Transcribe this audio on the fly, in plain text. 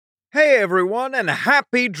Hey everyone, and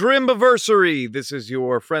happy Drimbiversary! This is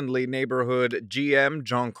your friendly neighborhood GM,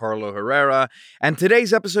 Giancarlo Herrera, and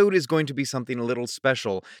today's episode is going to be something a little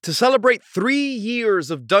special. To celebrate 3 years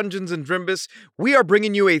of Dungeons & Drimbus, we are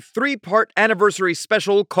bringing you a 3-part anniversary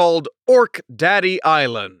special called Orc Daddy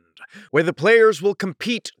Island, where the players will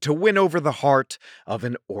compete to win over the heart of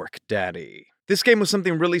an Orc Daddy. This game was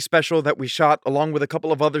something really special that we shot along with a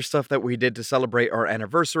couple of other stuff that we did to celebrate our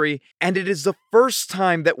anniversary, and it is the first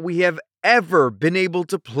time that we have ever been able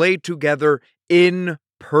to play together in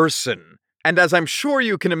person. And as I'm sure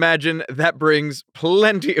you can imagine, that brings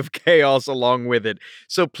plenty of chaos along with it.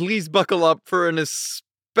 So please buckle up for an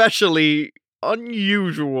especially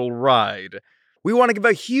unusual ride. We want to give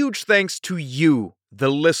a huge thanks to you, the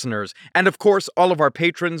listeners, and of course, all of our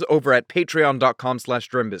patrons over at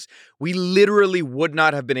patreon.com/Drimbus. We literally would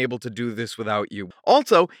not have been able to do this without you.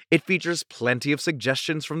 Also, it features plenty of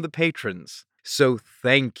suggestions from the patrons. So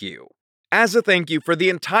thank you. As a thank you, for the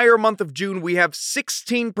entire month of June, we have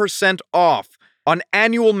 16% off on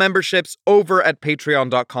annual memberships over at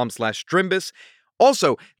patreon.com/Drimbus.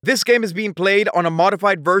 Also, this game is being played on a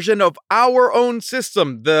modified version of our own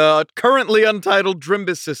system, the currently untitled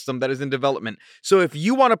Drimbus system that is in development. So if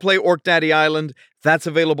you want to play Orc Daddy Island, that's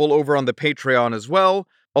available over on the Patreon as well,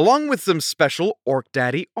 along with some special Orc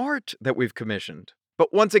Daddy art that we've commissioned.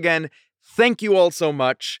 But once again, thank you all so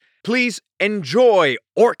much. Please enjoy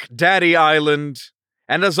Orc Daddy Island.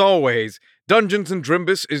 And as always, Dungeons &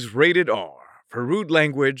 Drimbus is rated R for rude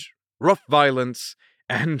language, rough violence,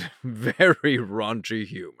 and very raunchy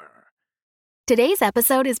humor. Today's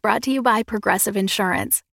episode is brought to you by Progressive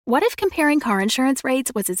Insurance. What if comparing car insurance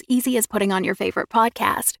rates was as easy as putting on your favorite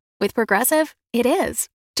podcast? With Progressive, it is.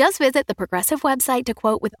 Just visit the Progressive website to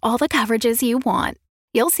quote with all the coverages you want.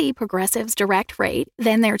 You'll see Progressive's direct rate,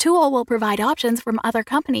 then their tool will provide options from other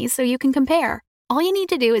companies so you can compare. All you need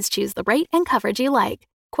to do is choose the rate and coverage you like.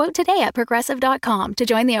 Quote today at Progressive.com to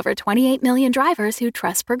join the over 28 million drivers who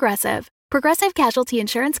trust Progressive. Progressive Casualty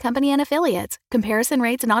Insurance Company and Affiliates. Comparison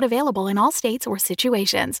rates not available in all states or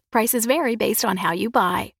situations. Prices vary based on how you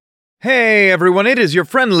buy. Hey everyone, it is your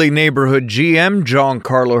friendly neighborhood GM,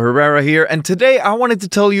 Giancarlo Herrera here, and today I wanted to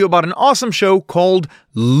tell you about an awesome show called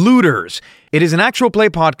Looters. It is an actual play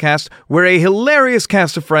podcast where a hilarious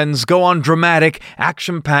cast of friends go on dramatic,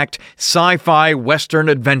 action-packed, sci-fi western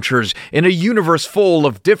adventures in a universe full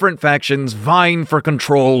of different factions vying for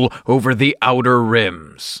control over the Outer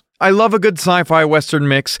Rims. I love a good sci-fi western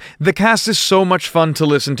mix, the cast is so much fun to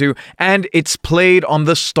listen to, and it's played on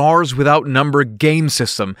the Stars Without Number game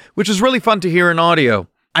system, which is really fun to hear in audio.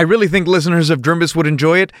 I really think listeners of Drimbus would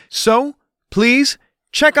enjoy it, so please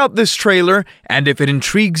check out this trailer, and if it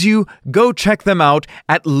intrigues you, go check them out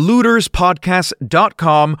at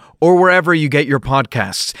looterspodcast.com or wherever you get your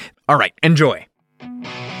podcasts. All right, enjoy.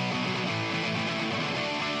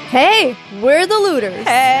 Hey, we're the Looters.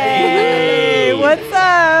 Hey, what's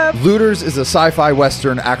up? Looters is a sci-fi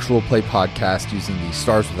western actual play podcast using the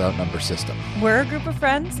Stars Without Number system. We're a group of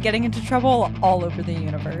friends getting into trouble all over the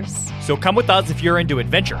universe. So come with us if you're into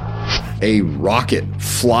adventure. A rocket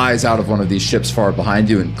flies out of one of these ships far behind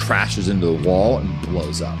you and crashes into the wall and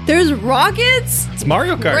blows up. There's rockets? It's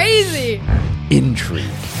Mario Kart. Crazy. Intrigue.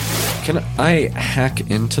 Can I hack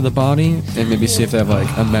into the body and maybe see if they have like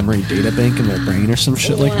a memory data bank in their brain or some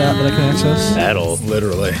shit like that I can access? That'll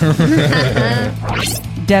Literally.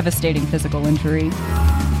 Devastating physical injury.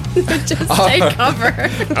 Just take cover.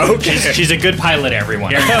 Okay. She's a good pilot,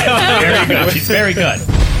 everyone. Very good. She's very good.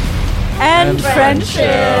 And friendship.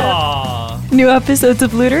 Aww. New episodes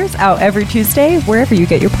of Looters out every Tuesday, wherever you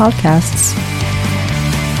get your podcasts.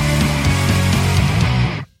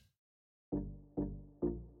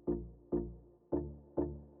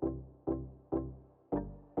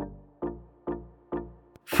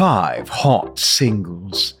 Five hot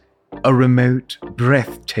singles, a remote,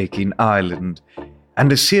 breathtaking island,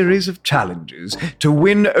 and a series of challenges to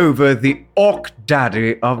win over the Orc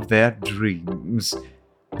Daddy of their dreams.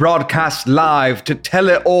 Broadcast live to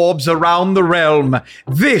teleorbs around the realm,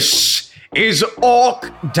 this is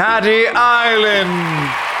Orc Daddy Island!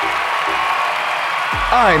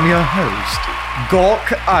 I'm your host,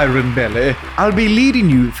 Gork Ironbelly. I'll be leading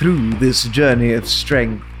you through this journey of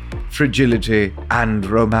strength, fragility, and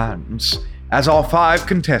romance, as our 5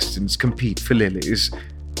 contestants compete for lilies.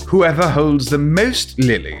 Whoever holds the most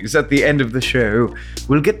lilies at the end of the show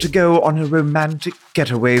will get to go on a romantic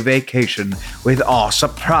getaway vacation with our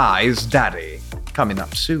surprise daddy, coming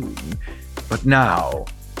up soon. But now,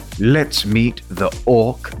 let's meet the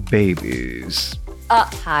Orc babies.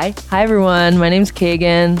 Hi everyone. My name's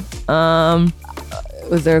Kagan.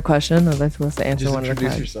 Was there a question? Or was I supposed to answer Just one of the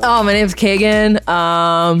introduce cards? yourself. Oh, my name's Kagan.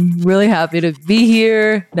 Really happy to be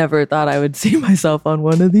here. Never thought I would see myself on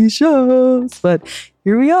one of these shows, but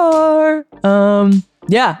here we are.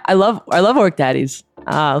 Yeah, I love Orc Daddies.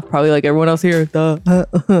 Probably like everyone else here.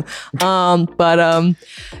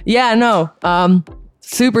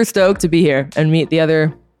 Super stoked to be here and meet the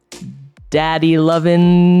other daddy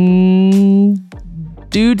loving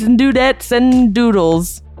dudes and dudettes and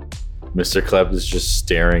doodles. Mr. Klepp is just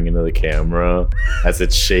staring into the camera as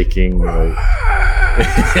it's shaking, like,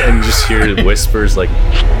 and just hear whispers like,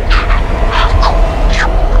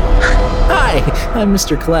 Hi, I'm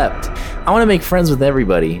Mr. Klepp. I want to make friends with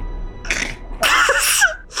everybody. I'm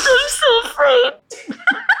so afraid.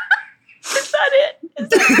 Is that it?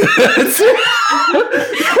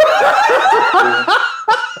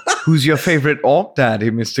 Who's your favorite orc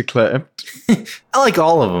daddy, Mr. Klepp? I like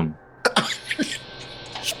all of them.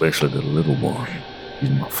 especially the little one. He's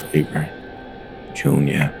my favorite.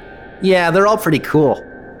 Junior. Yeah, they're all pretty cool.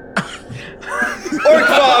 Orc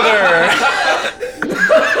Father!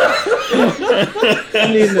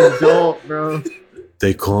 I need an adult, bro.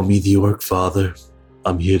 They call me the Orc Father.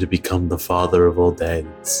 I'm here to become the father of all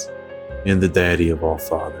daddies and the daddy of all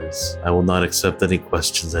fathers. I will not accept any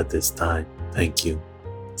questions at this time. Thank you.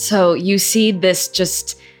 So you see this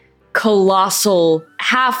just colossal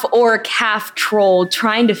half orc, half troll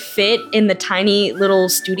trying to fit in the tiny little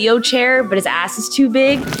studio chair, but his ass is too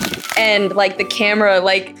big. And like the camera,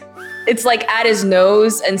 like it's like at his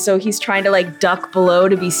nose. And so he's trying to like duck below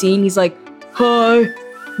to be seen. He's like, "Hi,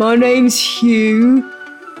 my name's Hugh.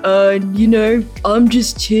 I'm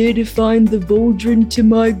just here to find the Valdrin to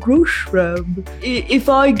my Groshram. If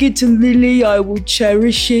I get a lily, I will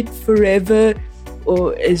cherish it forever,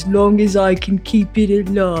 or as long as I can keep it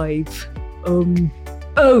alive.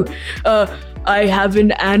 I have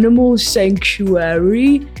an animal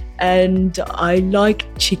sanctuary, and I like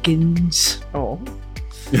chickens." Oh.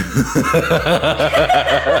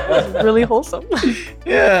 Really wholesome.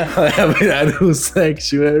 Yeah, I have an animal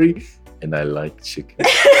sanctuary, and I like chicken.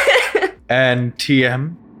 And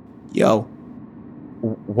TM? Yo.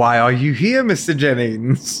 Why are you here, Mr.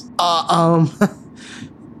 Jennings? I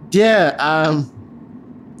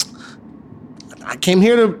came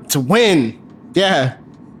here to win. Yeah.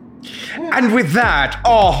 And with that,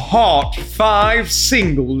 our hot 5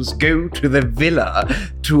 singles go to the villa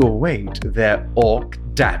to await their orc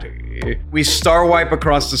daddy. We star wipe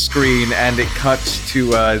across the screen and it cuts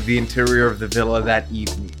to the interior of the villa that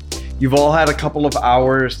evening. You've all had a couple of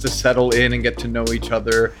hours to settle in and get to know each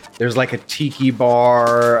other. There's like a tiki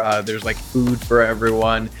bar, there's like food for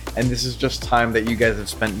everyone, and this is just time that you guys have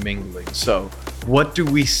spent mingling. So, what do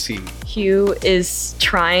we see? Hugh is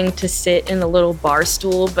trying to sit in a little bar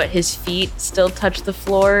stool, but his feet still touch the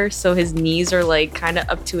floor, so his knees are like kind of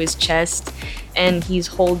up to his chest, and he's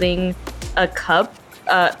holding a cup,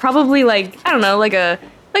 probably like, I don't know, like a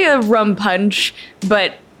rum punch,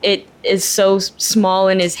 but it is so small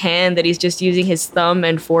in his hand that he's just using his thumb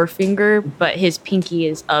and forefinger, but his pinky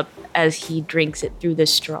is up as he drinks it through the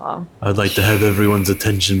straw. I'd like to have everyone's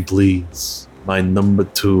attention, please. My number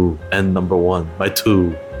 2 and number 1, my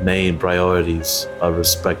 2 main priorities are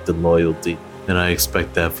respect and loyalty, and I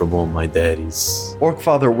expect that from all my daddies. Orc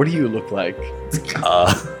Father, what do you look like?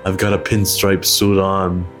 I've got a pinstripe suit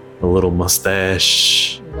on, a little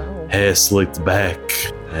mustache, hair slicked back,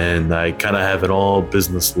 and I kind of have an all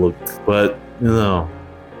business look, but,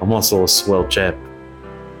 I'm also a swell chap.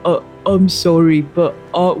 I'm sorry, but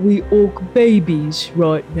aren't we orc babies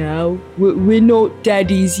right now? We're not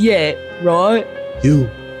daddies yet, right?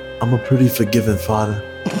 I'm a pretty forgiving father,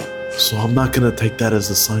 so I'm not gonna take that as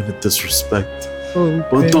a sign of disrespect. Okay.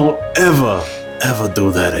 But don't ever do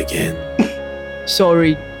that again.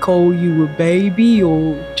 Sorry, call you a baby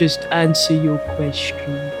or just answer your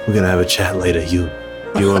question? We're gonna have a chat later, you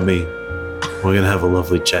and me. We're gonna have a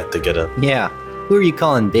lovely chat together. Yeah. Who are you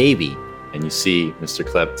calling baby? And you see Mr.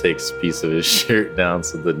 Klepp takes a piece of his shirt down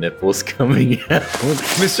so the nipple's coming out.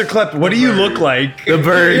 Mr. Klepp, what do you look like? The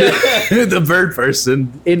bird. The bird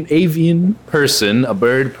person. An avian person. A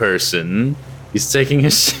bird person. He's taking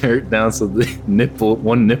his shirt down so the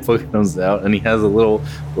one nipple comes out, and he has a little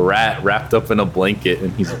rat wrapped up in a blanket,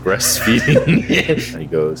 and he's breastfeeding it. And he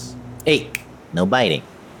goes, Hey, no biting.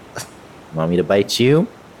 Want me to bite you?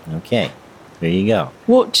 Okay. Here you go.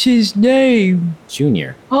 What's his name?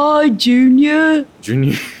 Junior. Hi, Junior.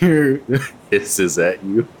 Junior hisses at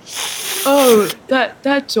you. Oh,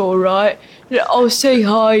 that's all right. I'll say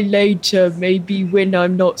hi later, maybe when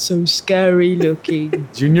I'm not so scary looking.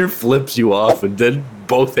 Junior flips you off, and then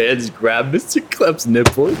both hands grab Mr. Klepp's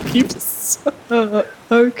nipple and keeps.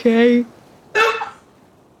 Okay.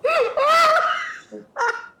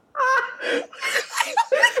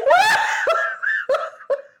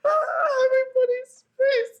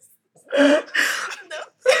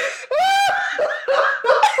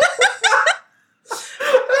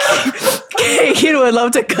 would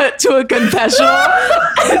love to cut to a confessional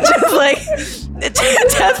and just like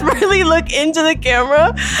desperately look into the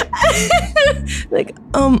camera. Like,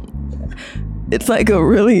 it's like a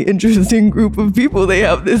really interesting group of people they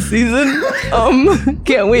have this season.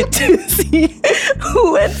 Can't wait to see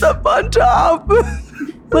who ends up on top.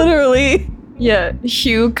 Literally. Yeah,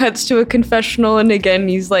 Hugh cuts to a confessional, and again,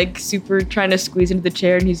 he's like super trying to squeeze into the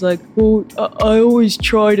chair, and he's like, well, I always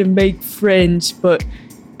try to make friends, but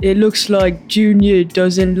it looks like Junior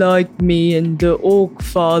doesn't like me, and the Orc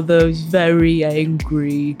father's very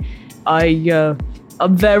angry.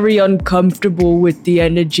 I'm very uncomfortable with the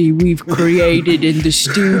energy we've created in the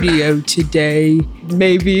studio today.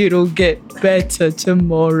 Maybe it'll get better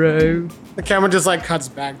tomorrow. The camera just like cuts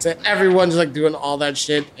back to everyone just like doing all that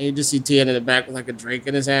shit, and you just see Tien in the back with like a drink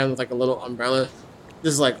in his hand with like a little umbrella,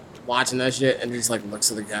 just like watching that shit, and he just like looks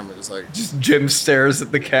at the camera, just Jim stares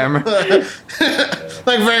at the camera,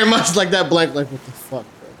 like very much like that blank, like what the fuck,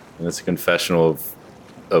 bro? And it's a confessional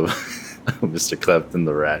of Mr. Clapton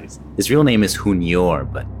the rat. His real name is Junior,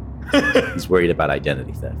 but he's worried about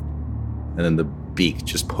identity theft. And then the beak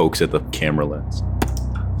just pokes at the camera lens.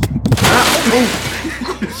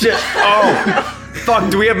 Shit. Oh, fuck.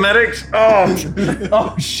 Do we have medics?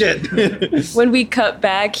 Oh, shit. When we cut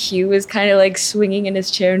back, Hugh is kind of like swinging in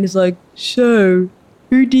his chair and is like, so,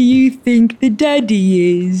 who do you think the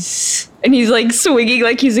daddy is? And he's like swinging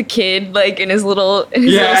like he's a kid, like in his little stool.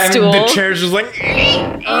 And the chair's just like,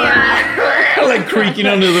 like creaking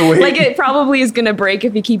under the weight. Like it probably is gonna break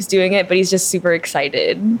if he keeps doing it, but he's just super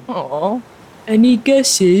excited. Aww. Any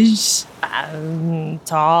guesses?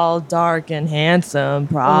 Tall, dark, and handsome,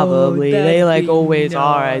 probably. They like always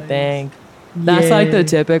are, I think. That's like the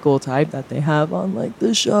typical type that they have on like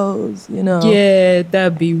the shows, you know? Yeah,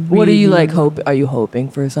 that'd be really What are you like are you hoping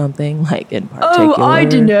for something like in particular? Oh, I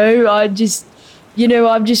don't know. I'm just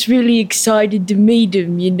really excited to meet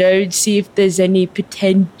him, see if there's any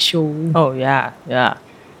potential. Oh, yeah.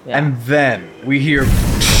 And then we hear,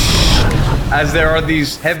 as there are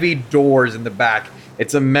these heavy doors in the back.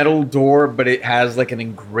 It's a metal door, but it has like an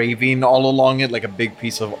engraving all along it, like a big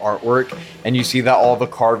piece of artwork. And you see that all the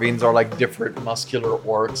carvings are like different muscular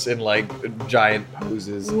orcs in like giant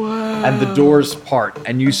poses. Wow. And the doors part,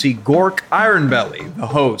 and you see Gork Ironbelly, the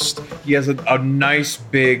host. He has a nice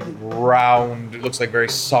big round, it looks like very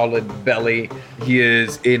solid belly. He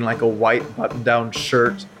is in like a white button-down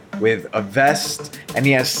shirt with a vest, and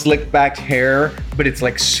he has slick back hair, but it's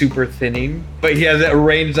like super thinning. But he has it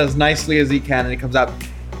arranged as nicely as he can, and he comes out,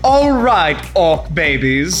 all right, orc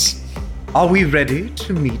babies. Are we ready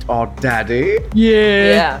to meet our daddy?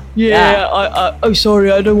 Yeah. Oh,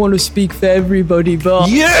 sorry, I don't want to speak for everybody, but...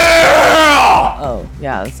 Yeah! Oh,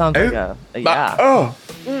 yeah, that sounds like yeah. Oh.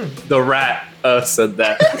 The rat said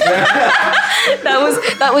that.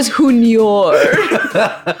 that was Junior.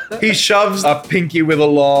 He shoves a pinky with a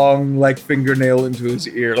long, like, fingernail into his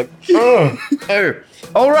ear, like, oh.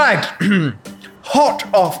 All right.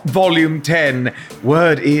 Hot off volume 10.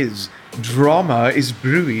 Word is, drama is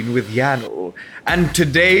brewing with Yanel, and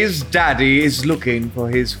today's daddy is looking for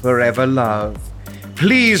his forever love.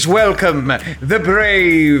 Please welcome the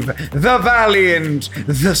brave, the valiant,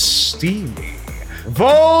 the steamy,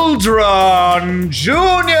 Voldron Jr.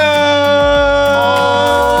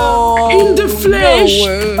 In the flesh.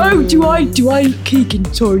 No do I, Keegan,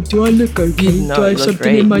 sorry, do I look okay? No, do I you have look something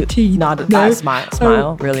great. in my teeth? No?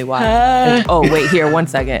 Smile really wide. Wait, here, 1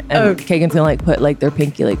 second. And Keegan's gonna like put like their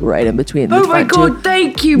pinky like right in between the Oh my front god, two.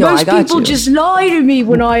 thank you. No, Most I got people you. just lie to me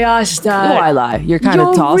when I ask that. No, I lie. You're kind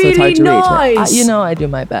of tall, so it's hard to really reach. But nice. I do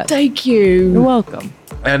my best. Thank you. You're welcome.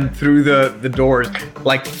 And through the doors,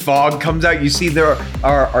 like fog comes out. You see there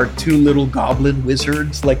are two little goblin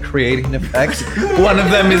wizards like creating effects. One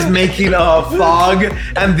of them is making a fog,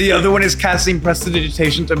 and the other one is casting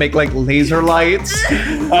prestidigitation to make like laser lights.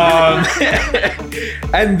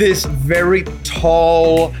 And this very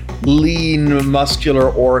tall, lean,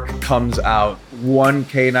 muscular orc comes out. One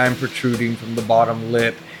canine protruding from the bottom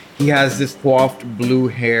lip. He has this coiffed blue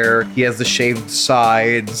hair. He has the shaved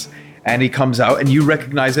sides. And he comes out, and you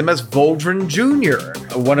recognize him as Voldron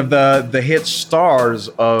Jr., one of the hit stars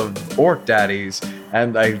of Orc Daddies,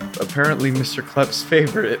 and apparently Mr. Klep's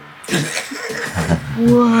favorite.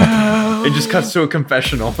 Wow. It just cuts to a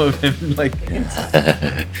confessional of him, like...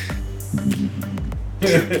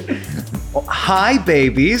 Hi,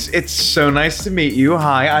 babies. It's so nice to meet you.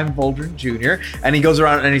 Hi, I'm Voldron Jr. And he goes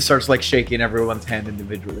around and he starts like shaking everyone's hand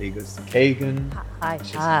individually. He goes to Kagan. Hi.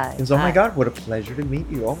 He goes, oh my god, what a pleasure to meet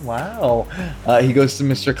you. Oh, wow. He goes to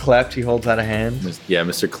Mr. Klept. He holds out a hand. Yeah,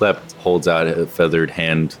 Mr. Klept holds out a feathered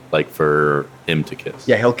hand like for him to kiss.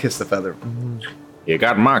 Yeah, he'll kiss the feather. You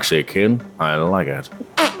got moxie, kid. I like it.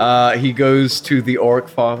 He goes to the orc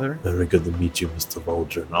father. Very good to meet you, Mr.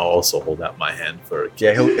 Vulture. And I'll also hold out my hand for a kiss.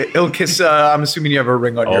 Yeah, he'll kiss. I'm assuming you have a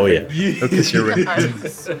ring on your finger. He'll kiss your ring.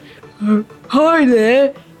 Hi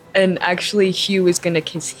there. And actually, Hugh is gonna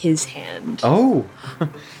kiss his hand. Oh,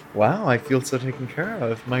 wow! I feel so taken care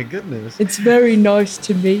of. My goodness. It's very nice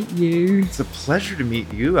to meet you. It's a pleasure to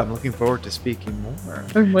meet you. I'm looking forward to speaking more.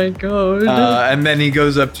 Oh my god. And then he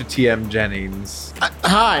goes up to TM Jennings.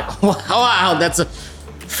 Hi. Wow, that's a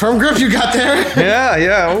firm grip you got there.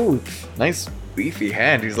 Yeah. Oh, nice beefy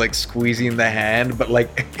hand. He's like squeezing the hand, but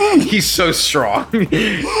like he's so strong.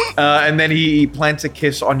 And then he plants a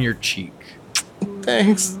kiss on your cheek.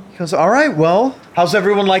 Thanks. He goes, all right, well, how's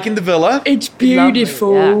everyone liking the villa? It's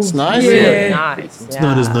beautiful. Yeah. It's nice. Yeah. Nice. It's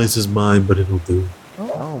not as nice as mine, but it'll do.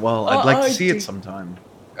 Oh, well, I'd like to see it sometime.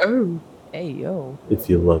 Oh. Hey, yo. If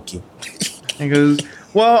you're lucky. He goes,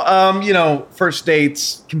 well, first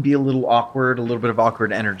dates can be a little awkward, a little bit of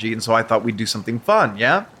awkward energy, and so I thought we'd do something fun,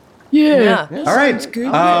 yeah? Yeah. All right.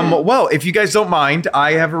 Good. Well, if you guys don't mind,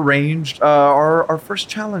 I have arranged our first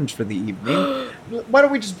challenge for the evening. Why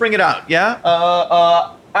don't we just bring it out,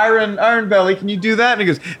 yeah? Iron Belly, can you do that? And he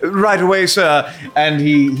goes, right away, sir. And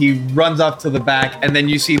he runs off to the back, and then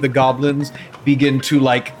you see the goblins begin to,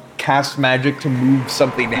 like, cast magic to move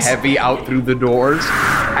something heavy out through the doors.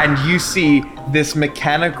 And you see this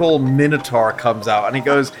mechanical minotaur comes out, and he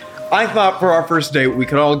goes, I thought for our first date we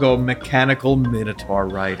could all go mechanical minotaur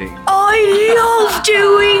riding. I love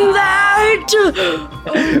doing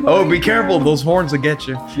that! Oh, be careful, those horns will get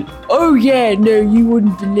you. Oh yeah, no, you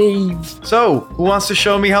wouldn't believe. So, who wants to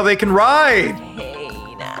show me how they can ride? Hey,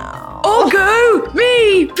 now. I'll go!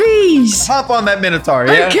 Me, please! Hop on that minotaur,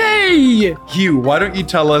 yeah? Okay! Hugh, why don't you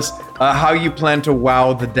tell us how you plan to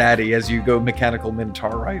wow the daddy as you go mechanical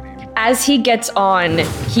minotaur riding? As he gets on,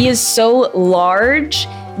 he is so large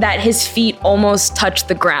that his feet almost touch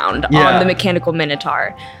the ground on the mechanical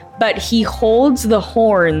minotaur. But he holds the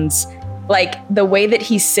horns, like the way that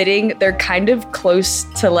he's sitting, they're kind of close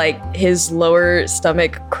to like his lower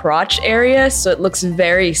stomach crotch area. So it looks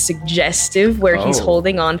very suggestive where he's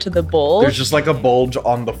holding on to the bull. There's just like a bulge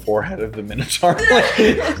on the forehead of the minotaur.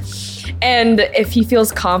 And if he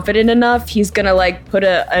feels confident enough, he's gonna like put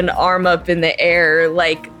an arm up in the air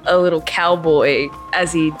like a little cowboy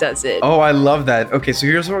as he does it. Oh, I love that. Okay, so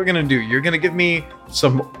here's what we're gonna do. You're gonna give me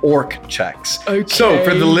some orc checks. Okay. So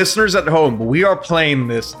for the listeners at home, we are playing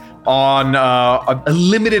this on a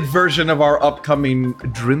limited version of our upcoming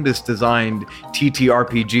Drimbus designed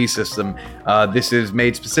TTRPG system. This is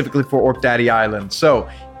made specifically for Orc Daddy Island. So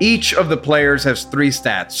each of the players has 3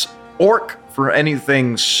 stats. Orc for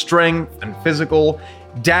anything strength and physical,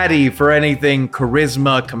 Daddy for anything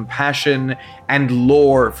charisma, compassion, and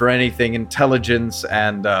lore for anything intelligence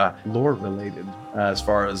and lore related as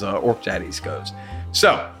far as Orc Daddies goes.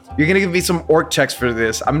 So you're gonna give me some orc checks for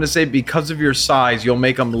this. I'm gonna say because of your size, you'll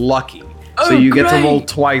make them lucky. So you get to roll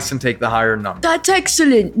twice and take the higher number. That's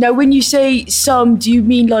excellent. Now, when you say some, do you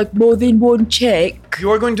mean like more than one check?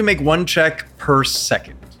 You're going to make 1 check per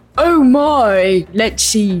second. Oh my. Let's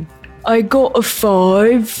see. I got a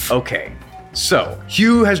 5. Okay. So,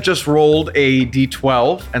 Hugh has just rolled a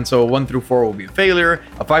d12, and so a 1 through 4 will be a failure,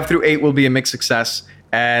 a 5 through 8 will be a mixed success,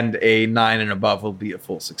 and a 9 and above will be a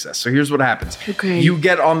full success. So here's what happens. Okay. You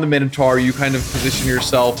get on the Minotaur, you kind of position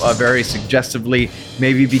yourself very suggestively,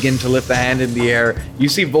 maybe begin to lift the hand in the air. You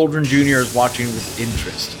see Voldrin Jr. is watching with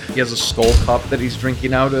interest. He has a skull cup that he's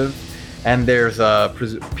drinking out of, and there's a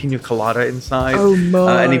pina colada inside. Oh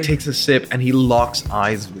my. And he takes a sip, and he locks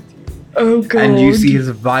eyes with you. Oh god. And you see his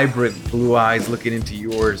vibrant blue eyes looking into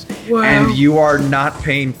yours. Wow. And you are not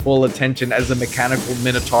paying full attention as the mechanical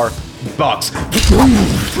minotaur bucks.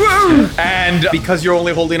 And because you're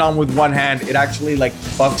only holding on with one hand, it actually like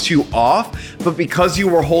bucks you off. But because you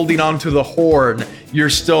were holding on to the horn, you're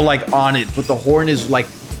still like on it. But the horn is like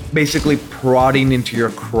basically prodding into your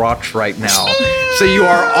crotch right now. So you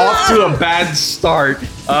are off to a bad start.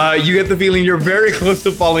 You get the feeling you're very close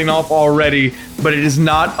to falling off already, but it is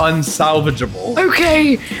not unsalvageable.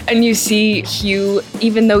 Okay. And you see Hugh,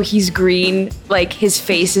 even though he's green, like his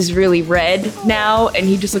face is really red now, and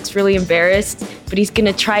he just looks really embarrassed. But he's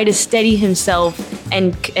gonna try to steady himself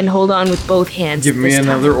and hold on with both hands. Give me this time.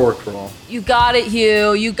 another orc roll. You got it,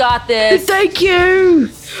 Hugh. You got this. Thank you.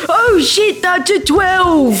 Oh shit, that's a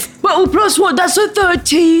 12. Well, plus what? That's a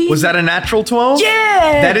 13. Was that a natural 12?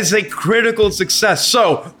 Yeah. That is a critical success.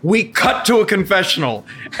 So we cut to a confessional.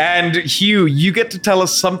 And Hugh, you get to tell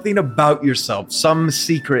us something about yourself, some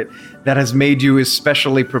secret that has made you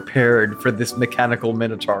especially prepared for this mechanical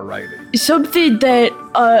minotaur riding. Something that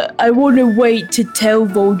I want to wait to tell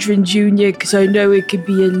Voldrin Jr. because I know it could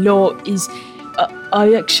be a lot is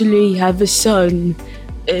I actually have a son.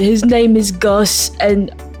 His name is Gus, and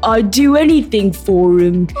I'd do anything for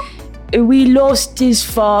him. We lost his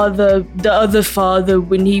father, the other father,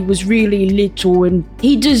 when he was really little, and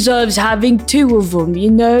he deserves having two of them, you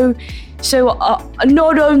know? So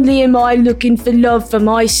not only am I looking for love for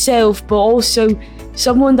myself, but also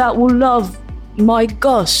someone that will love my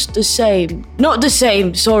Gus the same. Not the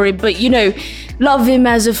same, sorry, but you know, love him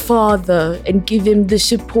as a father and give him the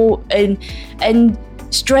support and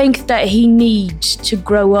strength that he needs to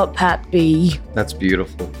grow up happy. That's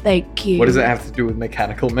beautiful. Thank you. What does it have to do with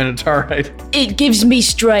mechanical minotaur riding? It gives me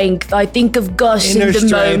strength. I think of Gus in the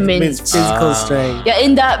moment. Physical strength. Yeah,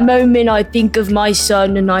 in that moment, I think of my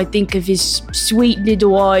son and I think of his sweet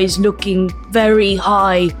little eyes looking very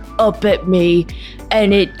high up at me.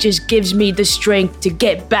 And it just gives me the strength to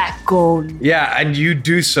get back on. Yeah, and you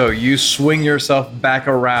do so. You swing yourself back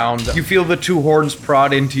around. You feel the two horns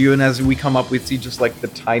prod into you, and as we come up, we see just like the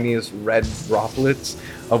tiniest red droplets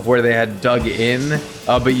of where they had dug in.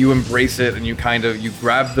 But you embrace it, and you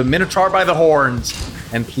grab the minotaur by the horns.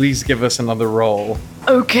 And please give us another roll.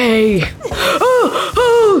 Okay.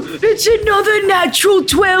 Oh, it's another natural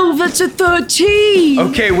 12. That's a 13.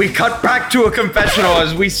 Okay, we cut back to a confessional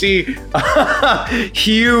as we see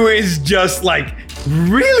Hugh is just like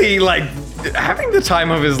really like having the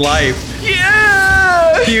time of his life.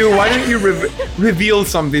 Yeah! Hugh, why don't you reveal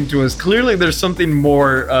something to us? Clearly there's something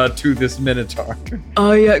more to this minotaur.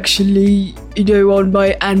 I actually, on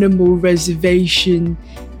my animal reservation,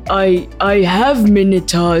 I have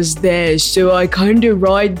minotaurs there, so I kind of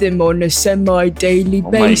ride them on a semi-daily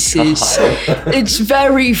basis. It's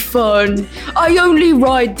very fun. I only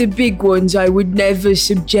ride the big ones. I would never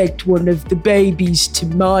subject one of the babies to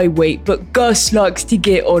my weight, but Gus likes to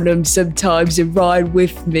get on them sometimes and ride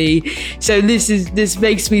with me. So this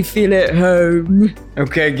makes me feel at home.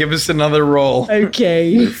 Okay, give us another roll.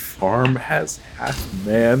 Okay. Farm has half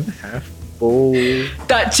man, half bull.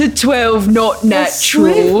 That's a 12, not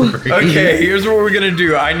natural. Okay, here's what we're gonna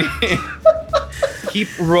do. I need keep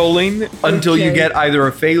rolling until you get either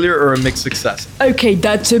a failure or a mixed success. Okay,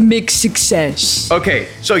 that's a mixed success. Okay,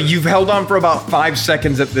 so you've held on for about 5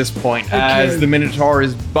 seconds at this point as the minotaur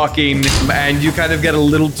is bucking, and you kind of get a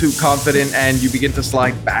little too confident and you begin to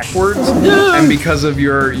slide backwards. And because of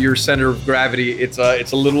your center of gravity, it's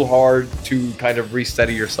a little hard to kind of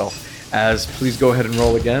resteady yourself. Please go ahead and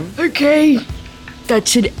roll again. Okay,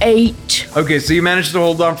 that's an 8. Okay, so you managed to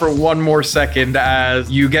hold on for one more second as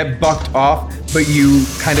you get bucked off, but you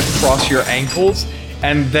kind of cross your ankles,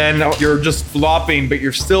 and then you're just flopping, but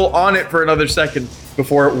you're still on it for another second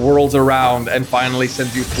before it whirls around and finally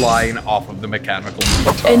sends you flying off of the mechanical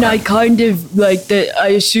minotaur. And I kind of I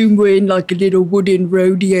assume we're in like a little wooden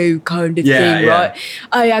rodeo kind of thing, right?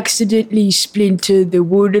 I accidentally splinter the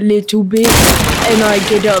wood a little bit, and I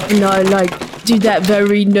get up and I do that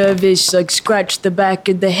very nervous, scratch the back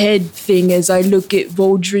of the head thing as I look at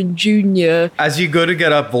Voldrin Jr. As you go to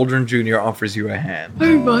get up, Voldrin Jr. offers you a hand.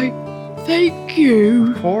 Oh my, thank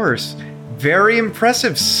you. Of course. Very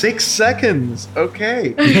impressive. 6 seconds.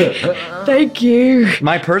 Okay. Thank you.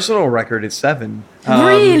 My personal record is 7.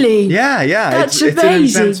 Really? Yeah. That's it's amazing. an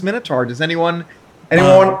advanced minotaur. Does anyone?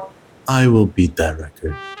 I will beat that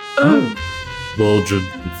record. Oh. Voldrin,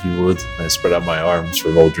 if you would. I spread out my arms for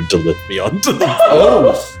Voldrin to lift me onto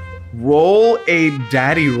the Roll a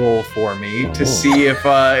daddy roll for me to see if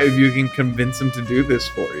you can convince him to do this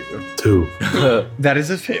for you. 2. That is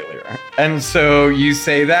a failure. And so you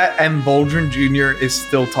say that, and Voldrin Jr. is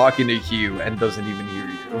still talking to Hugh and doesn't even hear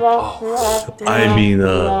you. I mean,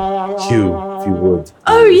 Hugh, if you would.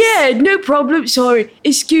 Oh, yeah, no problem. Sorry.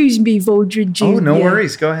 Excuse me, Voldrin Jr. Oh, no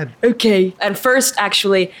worries. Go ahead. Okay. And first,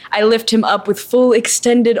 actually, I lift him up with full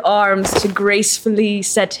extended arms to gracefully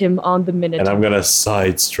set him on the minotaur. And I'm going to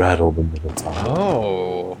side straddle the minotaur.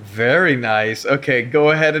 Oh, very nice. Okay,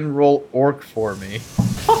 go ahead and roll Orc for me.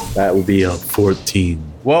 That would be a 14.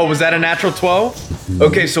 Whoa, was that a natural 12?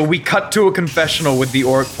 Okay, so we cut to a confessional with the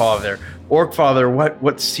Orc Father. Orc Father,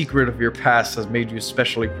 what secret of your past has made you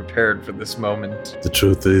especially prepared for this moment? The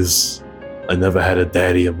truth is, I never had a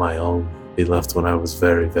daddy of my own. He left when I was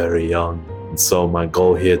very, very young. And so my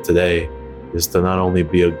goal here today is to not only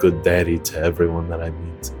be a good daddy to everyone that I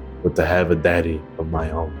meet, but to have a daddy of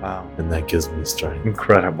my own. Wow. And that gives me strength.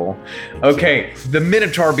 Incredible. Okay, the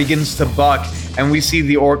Minotaur begins to buck, and we see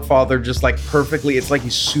the Orc Father just like perfectly, it's like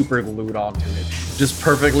he's super glued onto it, just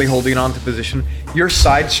perfectly holding on to position. You're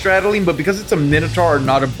side straddling, but because it's a Minotaur,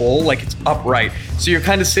 not a bull, like it's upright. So you're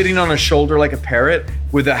kind of sitting on a shoulder like a parrot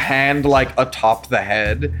with a hand like atop the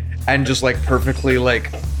head and just like perfectly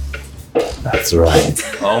like... That's right.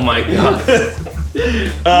 Oh my god.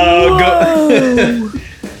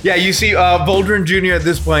 Yeah, you see, Voldrin Jr. at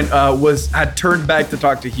this point had turned back to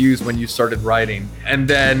talk to Hughes when you started writing, and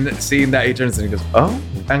then seeing that he turns and he goes, "Oh,"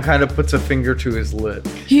 and kind of puts a finger to his lip.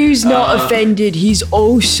 He's not offended. He's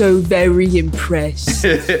also very impressed.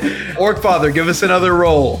 Orc Father, give us another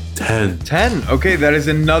roll. 10. 10. Okay, that is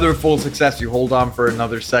another full success. You hold on for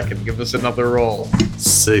another second. Give us another roll.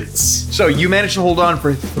 6. So you manage to hold on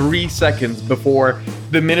for 3 seconds before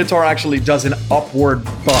the Minotaur actually does an upward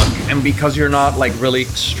buck. And because you're not like really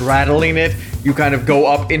straddling it, you kind of go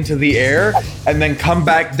up into the air and then come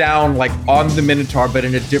back down like on the Minotaur, but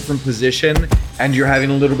in a different position. And you're having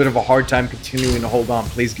a little bit of a hard time continuing to hold on.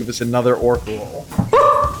 Please give us another orc roll.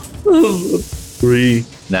 3.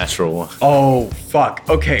 Natural one. Oh, fuck.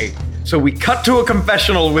 Okay. So we cut to a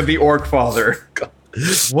confessional with the Orc Father.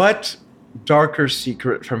 What darker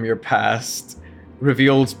secret from your past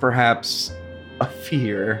reveals perhaps a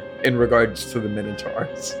fear in regards to the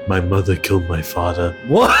Minotaurs? My mother killed my father.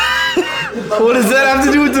 What? What does that have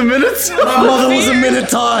to do with the Minotaur? My mother was a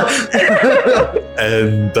Minotaur.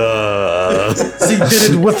 And, She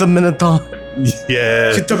did it with a Minotaur.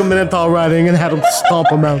 yeah. She took a Minotaur riding and had him stomp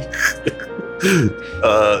him out.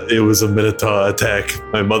 It was a Minotaur attack.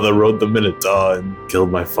 My mother rode the Minotaur and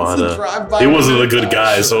killed my father. He wasn't a good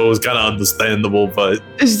guy, so it was kind of understandable, but...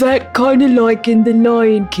 Is that kind of like in The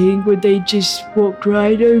Lion King where they just walked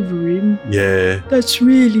right over him? Yeah. That's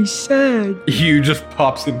really sad. Hugh just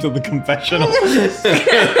pops into the confessional.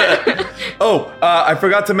 I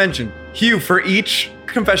forgot to mention, Hugh, for each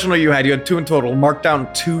confessional you had 2 in total. Mark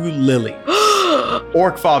down 2 lilies.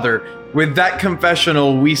 Orc Father, with that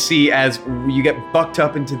confessional, we see as you get bucked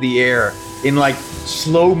up into the air in like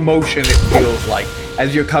slow motion, it feels like,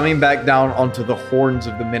 as you're coming back down onto the horns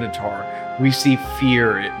of the Minotaur. We see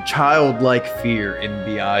fear, childlike fear in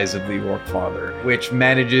the eyes of the Orc Father, which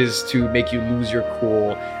manages to make you lose your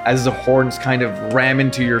cool as the horns kind of ram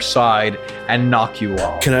into your side and knock you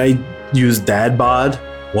off. Can I use Dad Bod?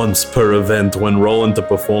 Once per event, when rolling to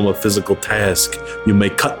perform a physical task, you may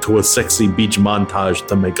cut to a sexy beach montage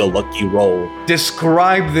to make a lucky roll.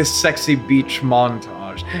 Describe this sexy beach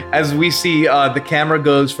montage as we see the camera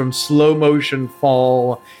goes from slow motion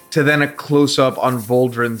fall to then a close-up on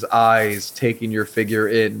Voldrin's eyes taking your figure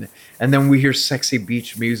in. And then we hear sexy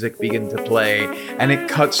beach music begin to play, and it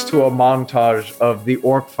cuts to a montage of the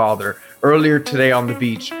Orc Father earlier today on the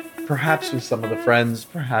beach, perhaps with some of the friends,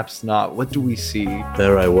 perhaps not. What do we see?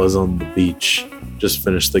 There I was on the beach, just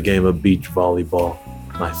finished the game of beach volleyball,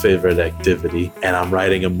 my favorite activity, and I'm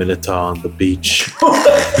riding a Minotaur on the beach.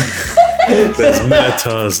 There's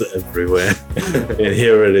Minotaurs everywhere. And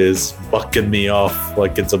here it is, bucking me off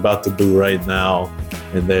like it's about to do right now.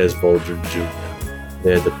 And there's Voldrin Jr.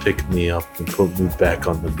 there to pick me up and put me back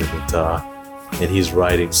on the Minotaur. And he's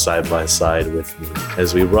riding side by side with me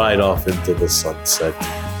as we ride off into the sunset,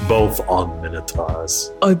 both on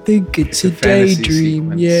Minotaurs. I think it's a fantasy daydream,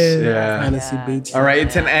 sequence. yeah. Fantasy beach. All right,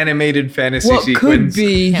 it's an animated fantasy What sequence. could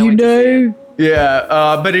be, you know?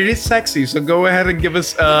 Yeah, but it is sexy, so go ahead and give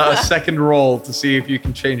us a second roll to see if you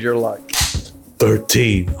can change your luck.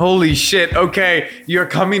 13. Holy shit, okay, you're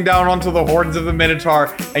coming down onto the horns of the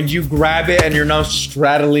Minotaur, and you grab it, and you're now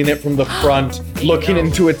straddling it from the front, looking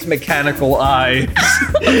into its mechanical eyes.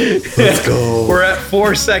 Let's go. We're at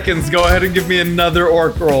 4 seconds. Go ahead and give me another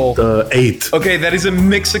orc roll. 8. Okay, that is a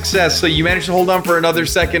mixed success, so you managed to hold on for another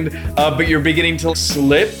second, but you're beginning to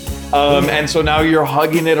slip. And so now you're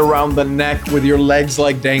hugging it around the neck with your legs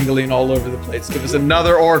like dangling all over the place. Give us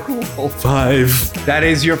another orc roll. 5. That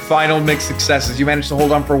is your final mixed successes. You managed to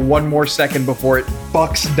hold on for 1 more second before it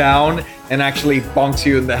bucks down and actually bonks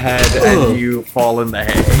you in the head and you fall in the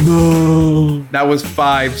hay. No. That was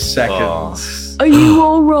 5 seconds. Are you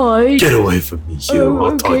alright? Get away from me, Hugh.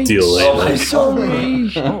 I'll talk to you later. Sorry.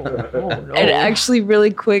 And actually, really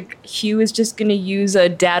quick, Hugh is just gonna use a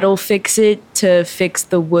daddle fix-it to fix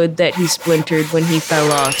the wood that he splintered when he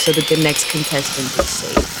fell off, so that the next contestant is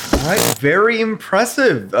safe. All right, very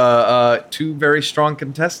impressive. 2 very strong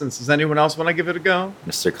contestants. Does anyone else want to give it a go?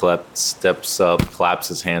 Mr. Klepp steps up, claps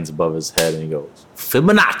his hands above his head, and he goes,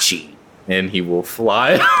 Fibonacci! And he will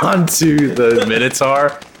fly onto the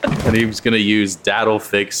Minotaur, and he's going to use Daddle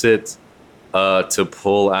Fix It to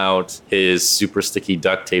pull out his super sticky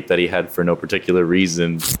duct tape that he had for no particular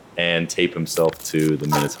reason and tape himself to the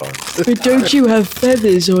Minotaur. But don't you have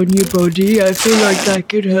feathers on your body? I feel like that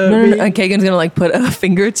could hurt me. And Kagan's gonna like put a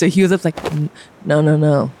finger to Hughes up, like,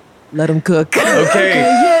 no. Let him cook.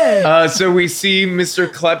 Okay. So we see Mr.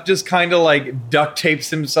 Klepp just kind of like duct tapes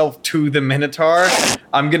himself to the Minotaur.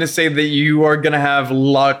 I'm going to say that you are going to have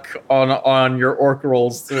luck on your orc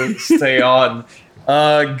rolls to stay on.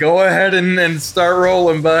 Go ahead and start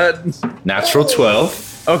rolling, bud. Natural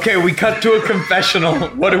 12. Okay, we cut to a confessional.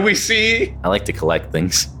 What do we see? I like to collect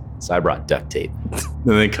things, so I brought duct tape. And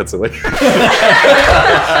then it cuts away.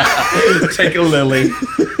 Take a lily.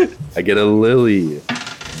 I get a lily.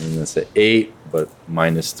 And that's an 8, but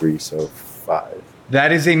 -3, so 5.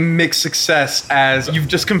 That is a mixed success, as you've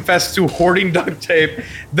just confessed to hoarding duct tape.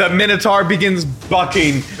 The Minotaur begins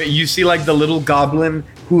bucking. You see like the little goblin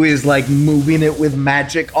who is like moving it with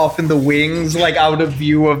magic off in the wings, like out of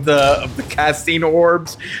view of the casting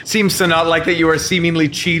orbs. Seems to not like that you are seemingly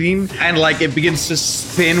cheating, and like it begins to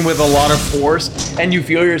spin with a lot of force, and you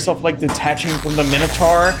feel yourself like detaching from the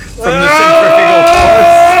Minotaur from the centrifugal force.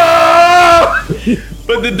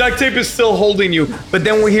 But the duct tape is still holding you. But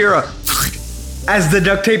then we hear as the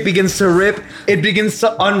duct tape begins to rip, it begins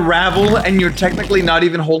to unravel, and you're technically not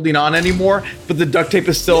even holding on anymore, but the duct tape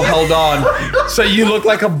is still held on. So you look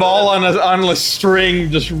like a ball on a string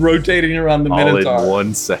just rotating around the Minotaur. All in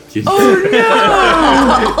 1 second. Oh no!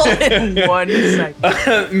 All in 1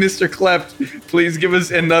 second. Mr. Klepp, please give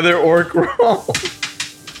us another orc roll.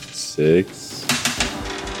 6.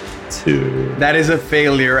 2. That is a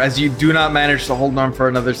failure, as you do not manage to hold on for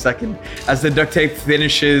another second as the duct tape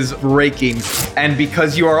finishes breaking. And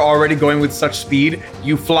because you are already going with such speed,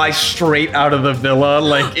 you fly straight out of the villa,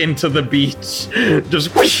 like into the beach.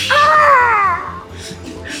 Just whoosh.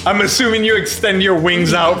 I'm assuming you extend your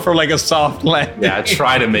wings out for like a soft landing. Yeah, I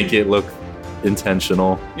try to make it look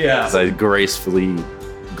intentional. Yeah. As I gracefully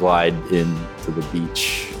glide into the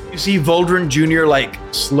beach. You see Voldrin Jr. like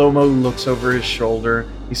slow-mo looks over his shoulder.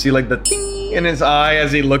 You see like the ting in his eye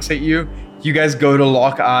as he looks at you. You guys go to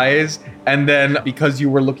lock eyes, and then because you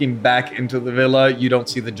were looking back into the villa, you don't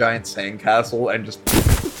see the giant sandcastle and just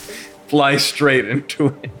fly straight into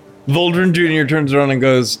it. Voldrin Jr. turns around and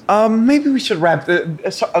goes, maybe we should wrap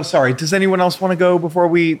sorry, does anyone else want to go before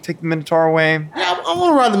we take the Minotaur away? Yeah, I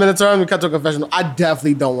want to ride the Minotaur, and we cut to a confessional. I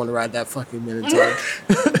definitely don't want to ride that fucking Minotaur.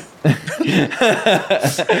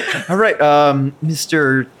 All right,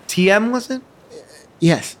 Mr. TM, was it?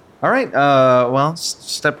 Yes. All right, well,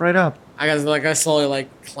 step right up. I slowly like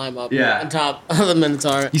climb up Yeah. on top of the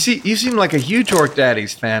Minotaur. You seem like a huge Orc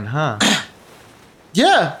Daddy's fan, huh?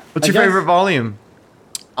 Yeah. What's your favorite volume?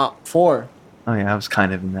 4. Oh yeah, I was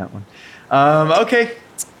kind of in that one. Okay,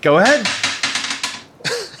 go ahead.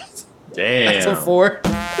 Damn. That's a 4.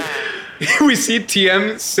 We see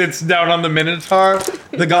TM sits down on the Minotaur.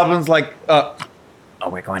 The goblin's like, oh,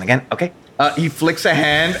 we're going again? Okay. He flicks a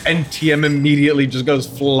hand, and TM immediately just goes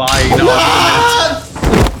flying off the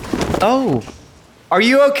Minotaur. Oh, are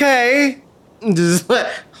you okay? Just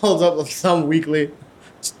holds up with thumb weakly.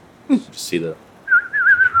 Just see the...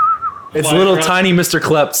 It's little tiny Mr.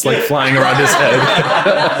 Klepp's like flying around his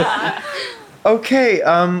head. Okay,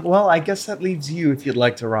 well, I guess that leaves you if you'd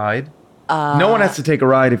like to ride. No one has to take a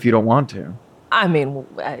ride if you don't want to. I mean,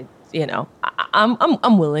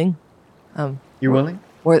 I'm willing. You're willing?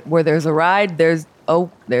 Where there's a ride, there's a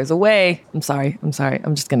way. I'm sorry. I'm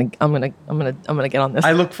just gonna get on this.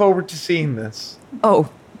 I look forward to seeing this. Oh,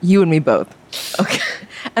 you and me both. Okay.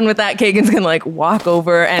 And with that, Kagan's gonna like walk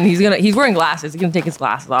over, and he's wearing glasses. He's gonna take his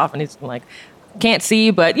glasses off, and he's gonna like, can't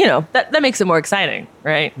see, but that makes it more exciting,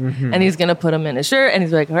 right? Mm-hmm. And he's gonna put him in his shirt, and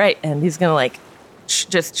he's like, all right, and he's gonna like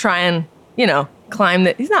just try and climb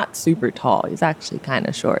that. He's not super tall. He's actually kind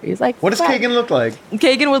of short. He's like, what does Kagan look like?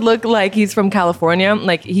 Kagan would look like he's from California.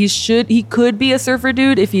 Like he could be a surfer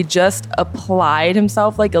dude if he just applied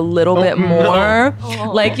himself like a little bit more.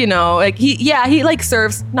 No. Like, he like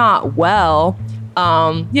surfs not well.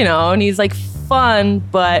 And he's like fun,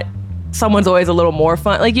 but someone's always a little more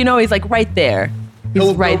fun. Like, he's like right there.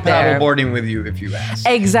 He'll right there. Paddleboarding with you if you ask.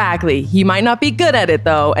 Exactly. He might not be good at it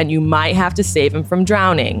though, and you might have to save him from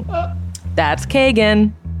drowning. That's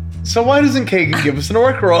Kagan. So why doesn't Kagan give us an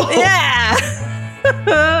orc roll? Yeah.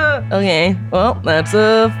 Okay. Well, that's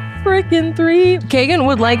a freaking 3. Kagan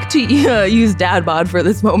would like to use dad bod for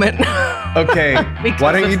this moment. Okay.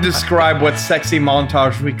 Why don't you describe what sexy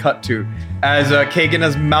montage we cut to? as Kagan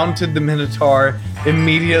has mounted the Minotaur,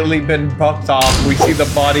 immediately been bucked off. We see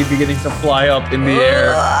the body beginning to fly up in the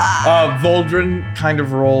air. Voldrin kind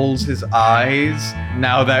of rolls his eyes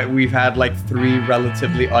now that we've had like 3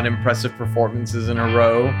 relatively unimpressive performances in a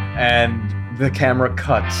row, and the camera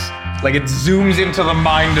cuts. Like it zooms into the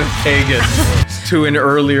mind of Kagan to an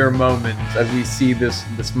earlier moment as we see this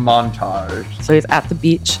montage. So he's at the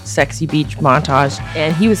beach, sexy beach montage,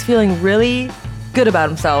 and he was feeling really good about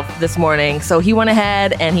himself this morning. So he went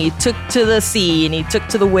ahead and he took to the sea and he took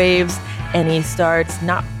to the waves and he starts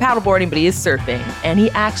not paddleboarding, but he is surfing. And he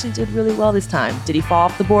actually did really well this time. Did he fall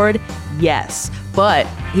off the board? Yes. But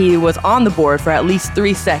he was on the board for at least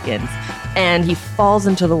 3 seconds. And he falls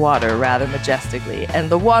into the water rather majestically. And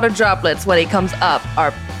the water droplets, when he comes up,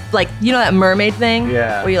 are like, you know that mermaid thing?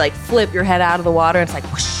 Yeah. Where you like flip your head out of the water and it's like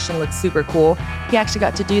whoosh and looks super cool. He actually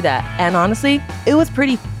got to do that. And honestly, it was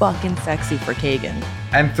pretty fucking sexy for Kagan.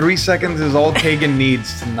 And 3 seconds is all Kagan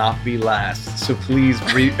needs to not be last. So please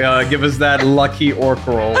give us that lucky orc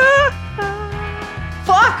roll.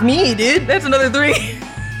 Fuck me, dude. That's another 3.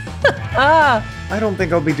 I don't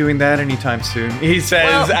think I'll be doing that anytime soon, he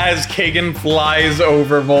says as Kagan flies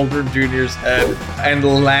over Voldrin Jr.'s head and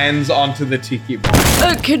lands onto the tiki bar.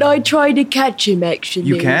 Can I try to catch him, actually?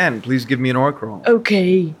 You can. Please give me an orc roll.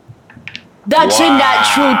 Okay. That's a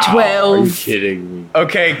natural 12. Are you kidding me?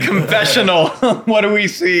 Okay, confessional. What do we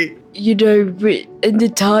see? You know, in the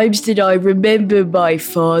times that I remember my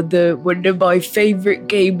father, one of my favorite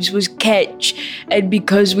games was catch. And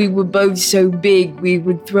because we were both so big, we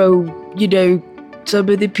would throw, you know, some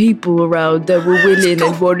of the people around that were willing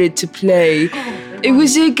and wanted to play. It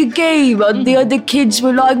was like a game, and the other kids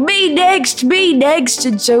were like, me next,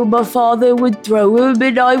 and so my father would throw them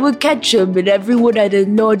and I would catch them, and everyone had a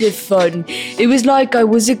lot of fun. It was like I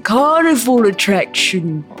was a carnival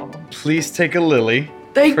attraction. Please take a lily.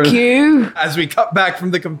 Thank you. As we cut back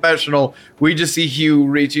from the confessional, we just see Hugh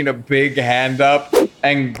reaching a big hand up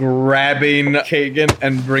and grabbing Kagan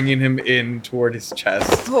and bringing him in toward his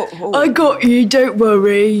chest. I got you, don't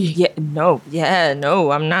worry. No,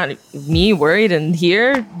 I'm not me worried in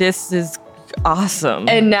here. This is awesome.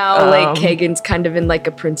 And now, like, Kagan's kind of in like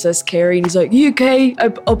a princess carry, and he's like, you okay?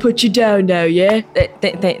 I'll put you down now, yeah?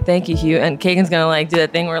 Thank you, Hugh. And Kagan's gonna like do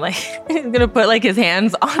that thing where like he's gonna put like his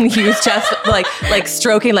hands on Hugh's chest, like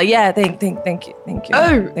stroking, like, yeah, thank you.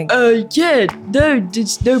 Yeah, no,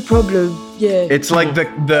 it's no problem. Yeah. It's like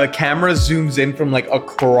the camera zooms in from like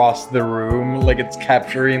across the room, like it's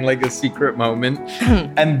capturing like a secret moment.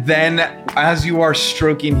 And then as you are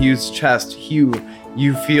stroking Hugh's chest, Hugh,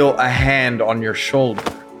 you feel a hand on your shoulder.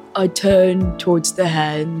 I turn towards the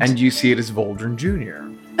hand. And you see it is Voldrin Jr.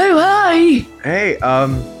 Oh, hi! Hey,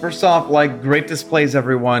 first off, like, great displays,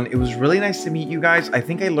 everyone. It was really nice to meet you guys. I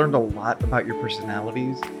think I learned a lot about your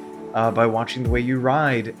personalities by watching the way you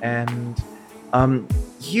ride. And,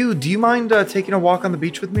 Hugh, do you mind taking a walk on the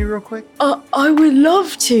beach with me real quick? I would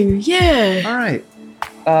love to, yeah. All right.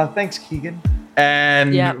 Thanks, Keegan.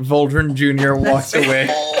 And Voldrin Jr. walks away.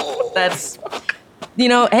 That's... You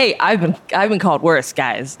know, hey, I've been called worse,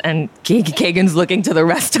 guys. And Kagan's looking to the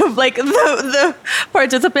rest of like the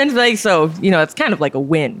participants, like, so, you know, it's kind of like a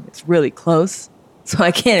win. It's really close, so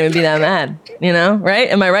I can't even be that mad. You know, right?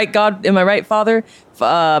 Am I right, God? Am I right, Father?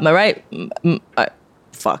 Am I right?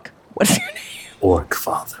 Fuck. What's your name? Orc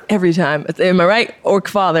Father. Every time. Am I right, Orc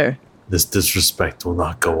Father? This disrespect will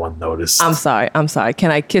not go unnoticed. I'm sorry. Can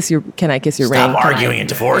I kiss your ring? Stop arguing in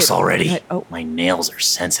divorce already. My nails are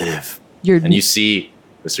sensitive. And you see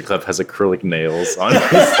Mr. Clef has acrylic nails on his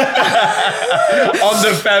on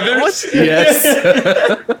the feathers? Yes.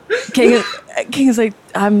 Kagan's like,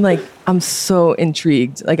 I'm so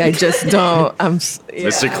intrigued. Like, I just don't,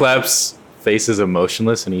 Mr. Clep's face is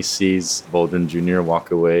emotionless and he sees Voldrin Jr.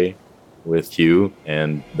 walk away with Hugh,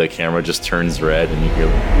 and the camera just turns red and you hear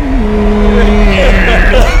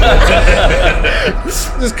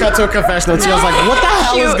Just cut to a confessional. Teal's like, what the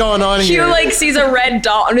hell is going on here? Hugh like sees a red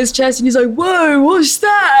dot on his chest and he's like, whoa, what's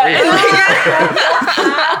that?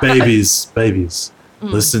 Babies,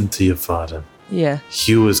 listen to your father. Yeah.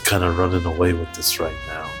 Hugh is kind of running away with this right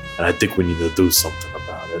now, and I think we need to do something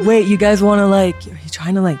about it. Wait, you guys want to like, are you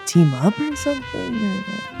trying to like team up or something?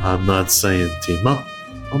 I'm not saying team up.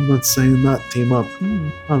 I'm not saying not team up.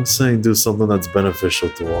 I'm saying do something that's beneficial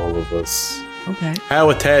to all of us. Okay. How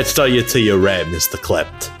attached are you to your rat, Mr.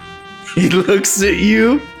 Klept? He looks at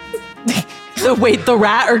you. Wait, the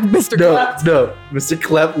rat or Mr. Klept? No. Mr.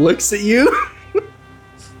 Klept looks at you.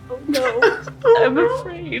 Oh no, I'm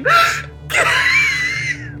afraid.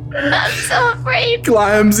 I'm so afraid.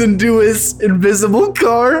 Climbs into his invisible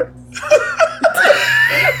car.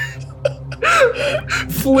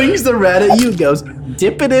 flings the rat at you and goes,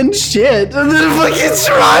 dip it in shit. And then fucking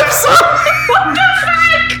drives up. What the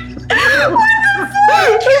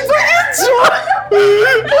fuck?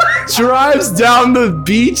 Drives down the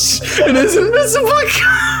beach in his invisible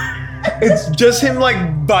car. It's just him like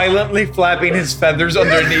violently flapping his feathers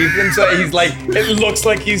underneath him, so he's like, it looks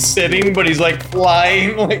like he's sitting, but he's like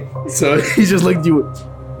flying. Like, so he's just like, you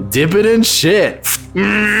dip it in shit.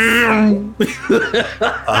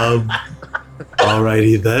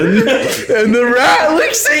 Alrighty then. And the rat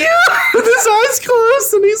looks at you with his eyes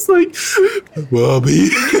closed, and he's like, Bobby.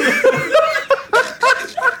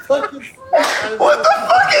 What the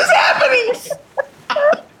fuck is happening?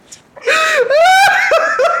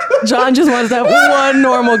 John just wants to have one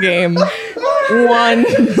normal game. One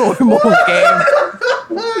normal game.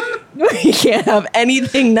 We can't have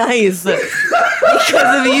anything nice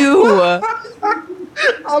because of you.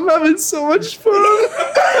 I'm having so much fun.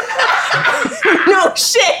 No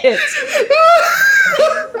shit.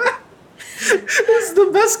 This is the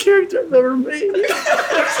best character I've ever made.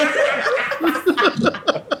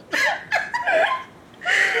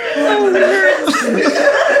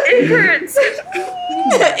 It hurts. It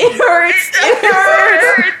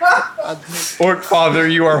hurts. Orc Father,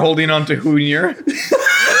 you are holding on to Hoonir.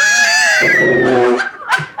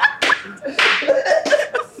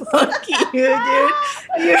 Fuck you, dude.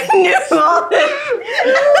 You knew all this.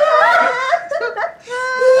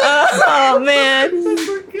 Oh, man.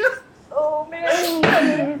 Oh,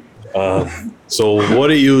 man. So what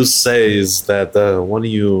do you say is that one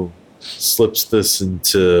of you slips this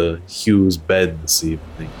into Hugh's bed this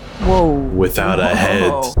evening? Whoa. Without a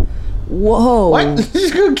head. Whoa. What?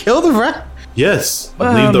 You're gonna kill the rat? Yes.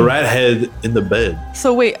 Leave the rat head in the bed.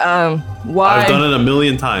 So wait, why? I've done it a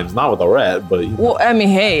million times. Not with a rat, but... Well, I mean,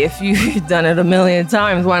 hey, if you've done it a million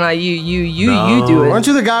times, why not you do it? Aren't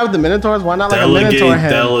you the guy with the minotaurs? Why not like a minotaur head?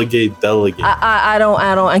 Delegate. I don't.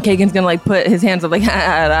 And Kagan's gonna like put his hands up like,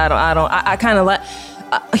 I kind of like,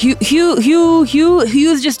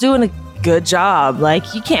 Hugh's just doing a good job.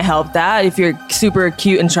 Like, you can't help that if you're super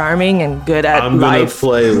cute and charming and good at I'm gonna life.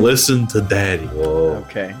 play Listen to Daddy. Whoa.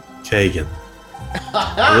 Okay. Kagan.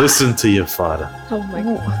 Listen to your father. Oh my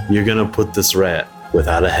god. You're gonna put this rat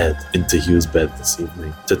without a head into Hugh's bed this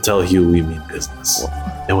evening to tell Hugh we mean business.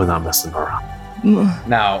 And we're not messing around.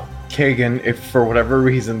 Now, Kagan, if for whatever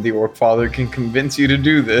reason the Orc Father can convince you to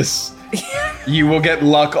do this, you will get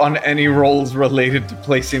luck on any rolls related to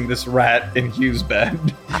placing this rat in Hugh's bed.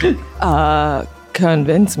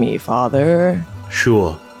 Convince me, Father.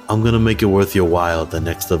 Sure, I'm gonna make it worth your while at the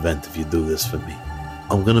next event if you do this for me.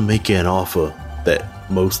 I'm gonna make you an offer that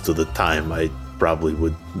most of the time I probably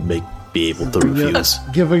would be able to refuse.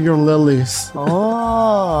 Give her your lilies.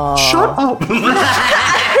 Oh. Shut up.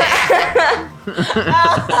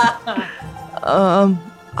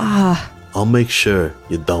 I'll make sure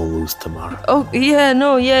you don't lose tomorrow. Oh yeah,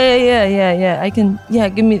 no, yeah. I can. Yeah,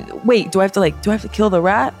 give me. Wait, do I have to kill the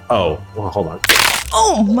rat? Oh, well, hold on.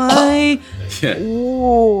 Oh my. Yeah.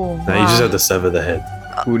 Ooh, Now you just have to sever the head.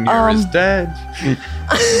 Hoonir is dead.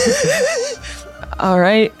 All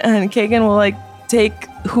right, and Kagan will like take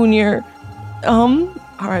Hoonir.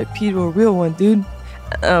 R.I.P. to a real one, dude.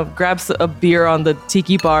 Grabs a beer on the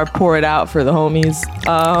tiki bar, pour it out for the homies.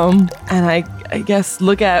 And I guess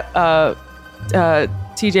look at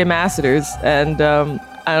TJ Masters and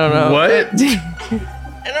I don't know. What?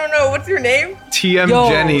 I don't know. What's your name? TM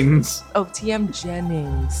Jennings. Oh, TM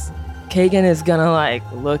Jennings. Kagan is gonna like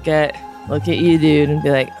look at you, dude, and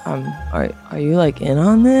be like, are you like in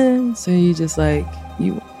on this? Or you just like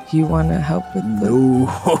you want to help with the...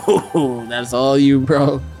 No, that's all you,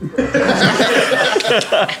 bro. He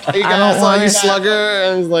got a slugger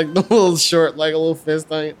and he's like the little short, like a little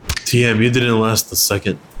fist on you. TM, you didn't last a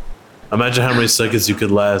second. Imagine how many seconds you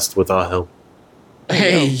could last without help.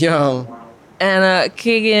 Hey, yo. And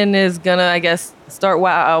Kagan is gonna, I guess, start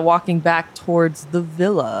walking back towards the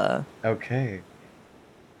villa. Okay.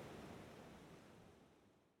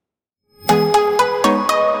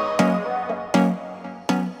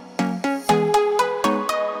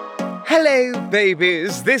 Hello,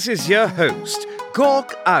 babies. This is your host,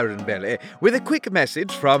 Gork Ironbelly, with a quick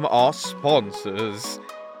message from our sponsors.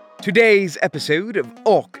 Today's episode of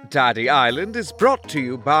Orc Daddy Island is brought to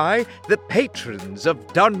you by the patrons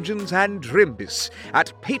of Dungeons and Drimbus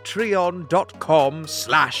at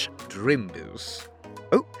patreon.com/Drimbus.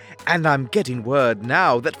 Oh, and I'm getting word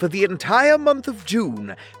now that for the entire month of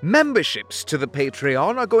June, memberships to the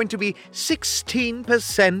Patreon are going to be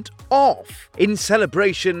 16% off in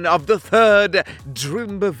celebration of the third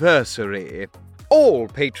Drimbiversary. All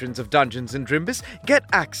patrons of Dungeons & Drimbus get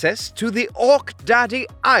access to the Orc Daddy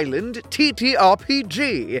Island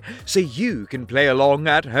TTRPG, so you can play along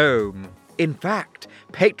at home. In fact,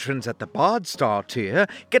 patrons at the Bard Star tier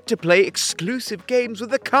get to play exclusive games with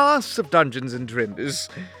the cast of Dungeons & Drimbus.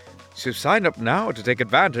 So sign up now to take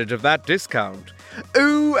advantage of that discount.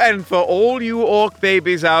 Oh, and for all you orc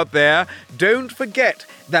babies out there, don't forget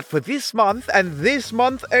that for this month and this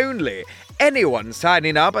month only, anyone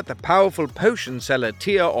signing up at the Powerful Potion Seller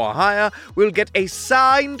tier or higher will get a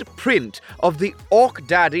signed print of the Orc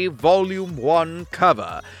Daddy Volume 1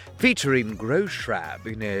 cover, featuring Groshrab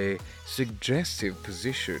in a suggestive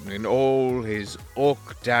position in all his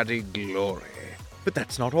Orc Daddy glory. But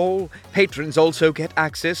that's not all. Patrons also get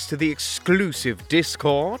access to the exclusive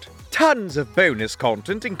Discord, tons of bonus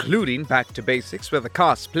content, including Back to Basics, where the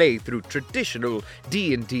cast play through traditional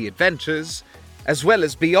D&D adventures, as well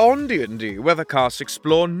as Beyond D&D, where the cast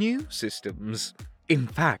explore new systems. In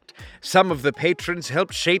fact, some of the patrons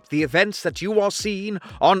helped shape the events that you are seeing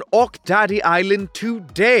on Orc Daddy Island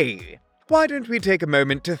today. Why don't we take a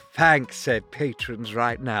moment to thank said patrons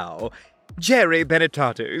right now? Jerry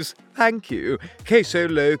Benetatos, thank you. Queso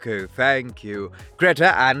Loco, thank you.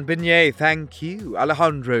 Greta Ann Beignet, thank you.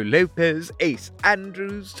 Alejandro Lopez, Ace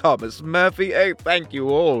Andrews, Thomas Murphy, oh, thank you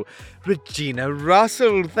all. Regina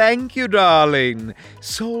Russell, thank you, darling.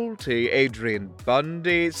 Salty, Adrian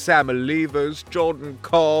Bundy, Sam Olivos, Jordan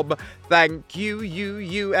Cobb, thank you,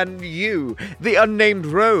 you, and you. The Unnamed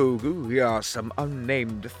Rogue, ooh, here are some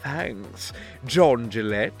unnamed thanks. John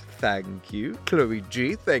Gillette, thank you. Chloe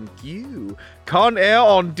G, thank you. Con Air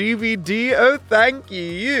on DVD, oh, thank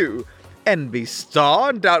you. NB Star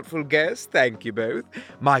and Doubtful Guest, thank you both.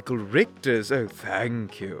 Michael Richters, oh,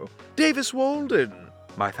 thank you. Davis Walden,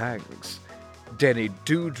 my thanks. Denny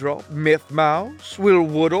Dewdrop, Myth Mouse, Will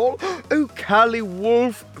Woodall, oh, Callie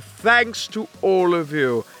Wolf, thanks to all of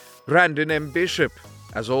you. Brandon M. Bishop,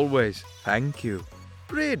 as always, thank you.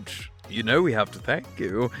 Bridge, you know we have to thank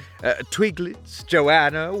you. Twiglets,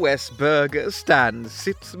 Joanna, Wes Berger, Stan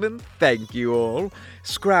Sitzman, thank you all.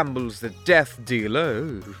 Scrambles the Death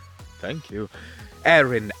Dealer, oh, thank you.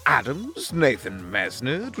 Erin Adams, Nathan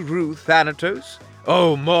Mesnard, Ruth Thanatos,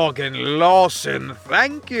 oh, Morgan Lawson,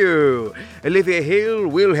 thank you. Olivia Hill,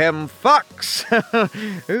 Wilhelm Fox,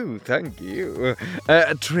 oh, thank you.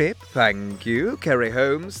 Trip, thank you. Kerry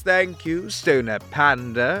Holmes, thank you. Stoner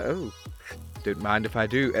Panda, oh, don't mind if I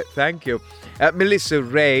do, thank you. Melissa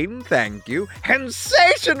Rain, thank you.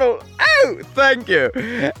 Sensational, oh, thank you.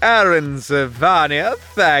 Aaron Savania,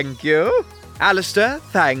 thank you. Alistair,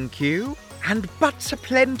 thank you. And Butts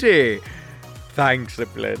Aplenty, thanks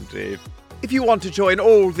aplenty. If you want to join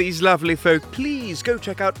all these lovely folk, please go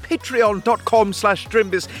check out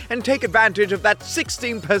patreon.com/Drimbus and take advantage of that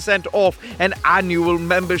 16% off an annual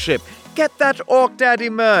membership. Get that Orc Daddy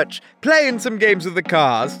merch, playing some games with the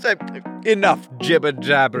cast. Enough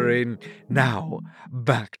jibber-jabbering. Now,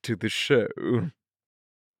 back to the show.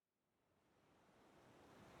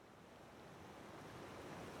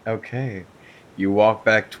 Okay, you walk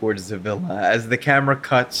back towards the villa as the camera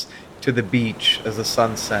cuts to the beach as the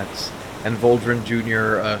sun sets. And Voldrin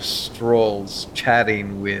Jr. Strolls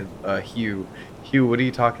chatting with Hugh. Hugh, what are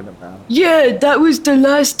you talking about? Yeah, that was the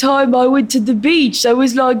last time I went to the beach. That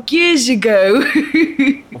was like years ago.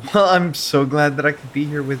 Well, I'm so glad that I could be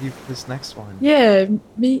here with you for this next one. Yeah,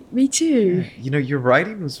 me too. You know, your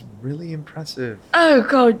writing was really impressive. Oh,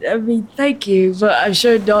 God, I mean, thank you, but I'm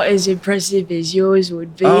sure not as impressive as yours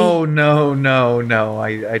would be. Oh, no.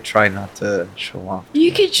 I try not to show off.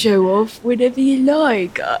 You can show off whenever you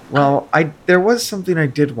like. Well, there was something I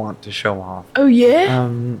did want to show off. Oh,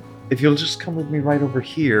 yeah? If you'll just come with me right over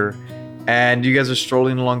here, and you guys are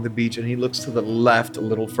strolling along the beach, and he looks to the left a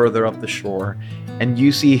little further up the shore, and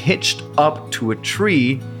you see hitched up to a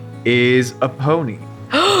tree is a pony.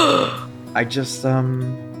 I just,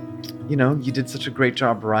 you know, you did such a great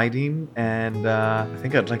job riding, and I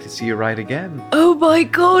think I'd like to see you ride again. Oh my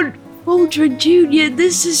God, Voldrin Jr.,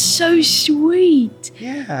 this is so sweet.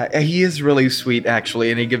 Yeah, he is really sweet, actually,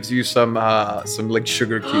 and he gives you some like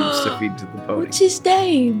sugar cubes to feed to the pony. What's his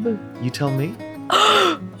name? You tell me.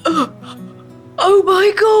 Oh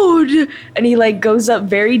my God! And he like goes up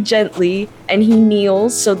very gently and he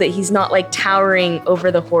kneels so that he's not like towering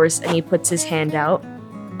over the horse, and he puts his hand out.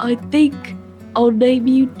 I think I'll name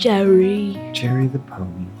you Jerry. Jerry the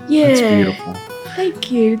pony. Yeah. That's beautiful.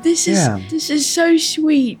 Thank you. This is so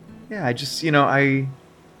sweet. Yeah, I just, you know, I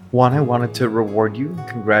wanted to reward you and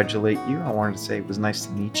congratulate you. I wanted to say it was nice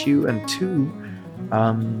to meet you. And two,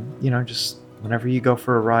 you know, just whenever you go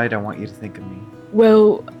for a ride, I want you to think of me.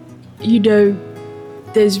 Well, you know,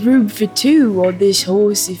 there's room for two on this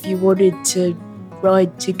horse if you wanted to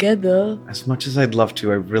ride together. As much as I'd love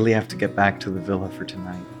to, I really have to get back to the villa for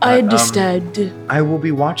tonight. I understand. I will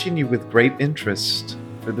be watching you with great interest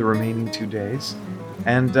for the remaining 2 days.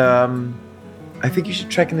 And I think you should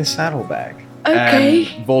check in his saddlebag. Okay.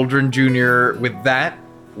 And Voldrin Jr., with that,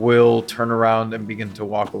 will turn around and begin to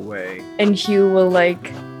walk away. And Hugh will,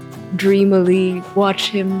 like, dreamily watch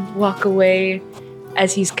him walk away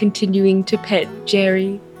as he's continuing to pet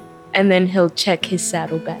Jerry. And then he'll check his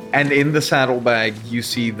saddlebag. And in the saddlebag, you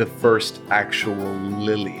see the first actual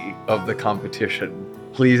lily of the competition.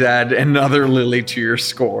 Please add another lily to your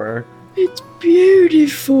score. It's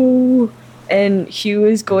beautiful. And Hugh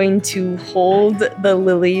is going to hold the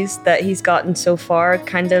lilies that he's gotten so far,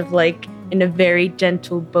 kind of like in a very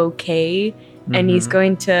gentle bouquet. Mm-hmm. And he's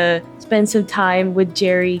going to spend some time with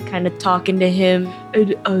Jerry, kind of talking to him.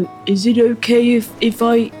 Is it okay if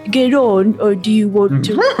I get on, or do you want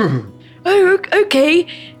to? Oh, okay.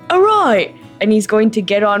 All right. And he's going to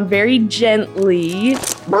get on very gently.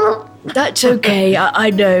 That's okay. I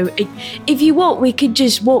know. If you want, we could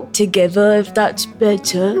just walk together if that's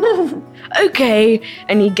better. Okay.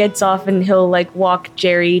 And he gets off and he'll like walk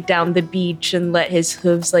Jerry down the beach and let his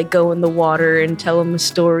hooves like go in the water and tell him a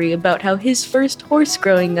story about how his first horse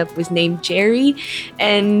growing up was named Jerry,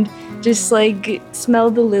 and just like smell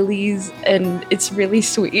the lilies, and it's really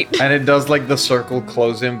sweet. And it does like the circle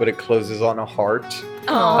close in, but it closes on a heart.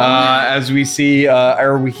 Aww. As we see,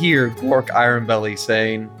 or we hear Gork Ironbelly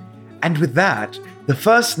saying, and with that, the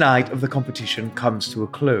first night of the competition comes to a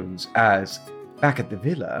close as, back at the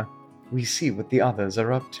villa, we see what the others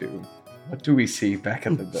are up to. What do we see back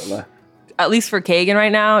at the villa? At least for Kagan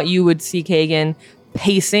right now, you would see Kagan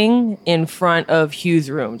pacing in front of Hugh's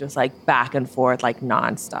room, just like back and forth, like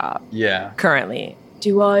nonstop. Yeah. Currently.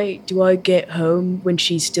 Do I get home when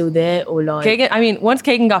she's still there, or like Kagan? I mean, once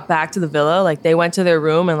Kagan got back to the villa, like they went to their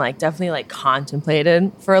room and like definitely like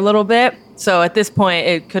contemplated for a little bit. So at this point,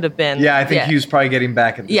 it could have been. Yeah, I think Hugh's probably getting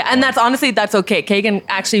back at this point. And that's okay. Kagan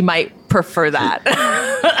actually might prefer that.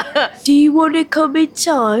 Do you want to come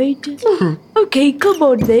inside? Okay, come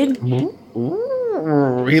on then.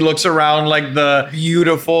 Ooh, he looks around like the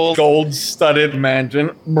beautiful gold-studded mansion.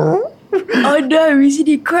 I know, isn't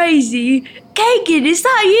it crazy? Kagan, is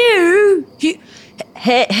that you?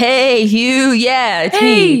 Hey, Hugh. Yeah, it's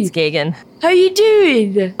me. It's Kagan. How you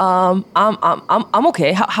doing? I'm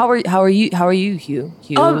okay. How are you, Hugh?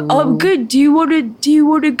 I'm good. Do you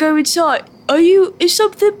wanna go inside? Is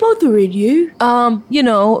something bothering you?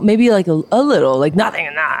 Maybe like a little, like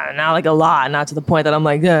nothing, not like a lot, not to the point that I'm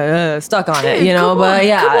like stuck on it, Come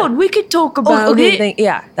on, we could talk about it.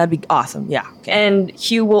 That'd be awesome. Yeah. Okay. And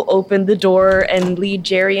Hugh will open the door and lead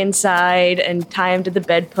Jerry inside and tie him to the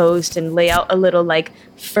bedpost and lay out a little like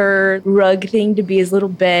fur rug thing to be his little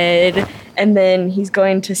bed. And then he's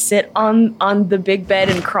going to sit on the big bed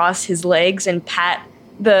and cross his legs and pat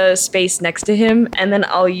the space next to him, and then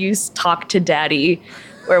I'll use Talk to Daddy,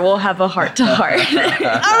 where we'll have a heart-to-heart.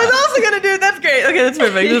 I was also gonna do it. That's great. Okay, that's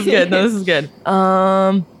perfect. This is good. No, this is good.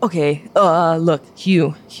 Okay. Look,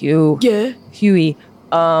 Hugh. Yeah. Huey.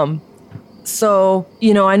 So,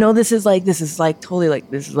 I know this is like totally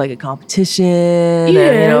like, this is like a competition.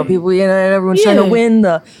 Yeah. And, people, everyone's trying to win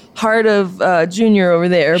the heart of Junior over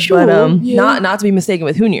there. Sure, but not to be mistaken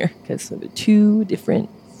with Junior, because they're two different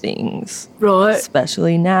things. Right.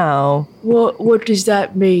 Especially now. What does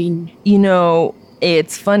that mean?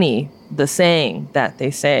 It's funny, the saying that they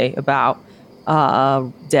say about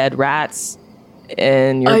dead rats.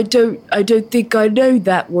 And I don't think I know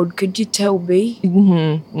that one. Could you tell me?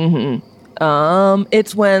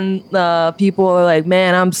 It's when people are like,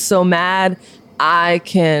 man, I'm so mad, I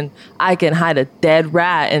can hide a dead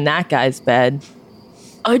rat in that guy's bed.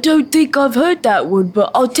 I don't think I've heard that one,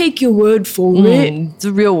 but I'll take your word for it. It's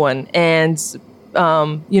a real one. And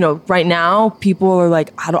right now people are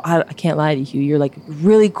like, I can't lie to you. You're like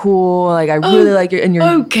really cool. Like I really like your, and you're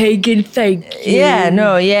Kagan, thank you. Yeah,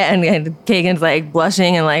 no, yeah. And Kagan's like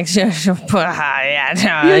blushing and like, You're too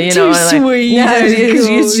sweet.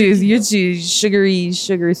 You're too sugary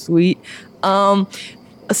sweet.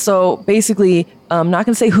 So basically, I'm not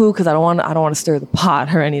gonna say who, because I don't want to stir the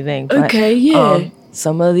pot or anything. But, okay, yeah.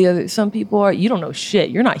 Some people are, you don't know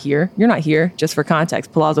shit. You're not here. Just for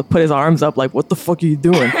context, Palazzo put his arms up like, what the fuck are you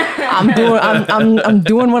doing? I'm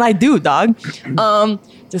doing what I do, dog.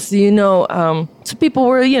 just so you know, some people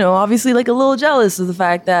were, obviously like a little jealous of the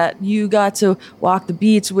fact that you got to walk the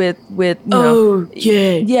beach with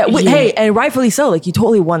hey, and rightfully so. Like you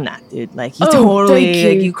totally won that, dude. Like you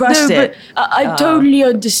you crushed it. I totally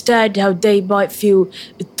understand how they might feel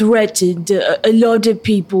threatened. A lot of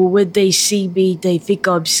people, when they see me, they think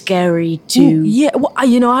I'm scary too. Yeah, well,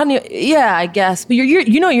 I guess. But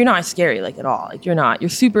you're not scary like at all. Like you're not. You're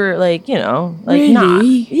super like really? Not.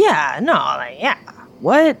 Yeah, no, like yeah.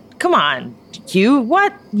 What? Come on, Q.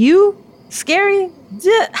 What? You scary?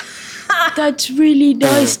 That's really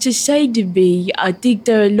nice to say to me. I think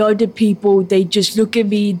there are a lot of people, they just look at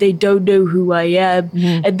me, they don't know who I am,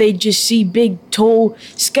 and they just see big, tall,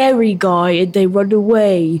 scary guy and they run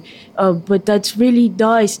away. But that's really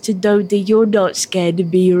nice to know that you're not scared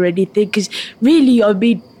of me or anything, because really, I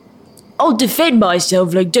mean, I'll defend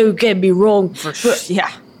myself, like, don't get me wrong.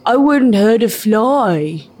 Yeah. I wouldn't hurt a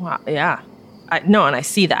fly. Wow, yeah. And I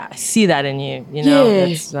see that. I see that in you,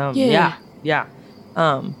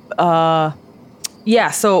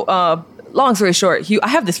 Yeah. So, long story short, Hugh, I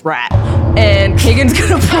have this rat, and Kagan's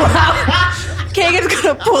gonna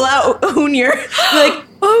pull out Junior. Like,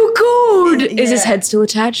 oh god! Is his head still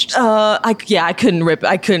attached? I couldn't rip it.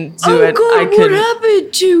 I couldn't do it. Oh god, what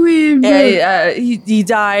happened to him? He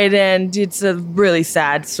died, and it's a really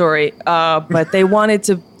sad story. But they wanted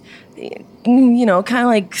to, kind of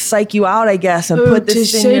like psych you out, I guess, and put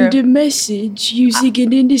this in send a message using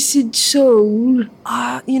an innocent soul.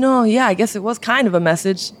 I guess it was kind of a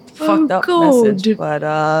message. Fucked up message. But,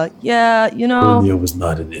 Junior was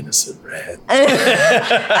not an innocent rat. It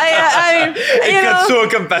got to a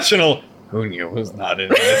confessional. Junior was not an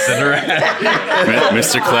innocent rat.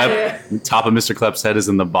 Mr. Klepp, top of Mr. Klepp's head is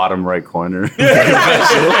in the bottom right corner.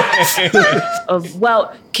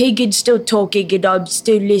 Well, Keegan's still talking and I'm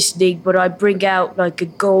still listening, but I bring out like a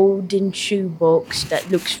golden shoebox that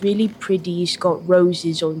looks really pretty. It's got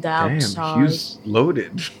roses on the outside. Damn, he's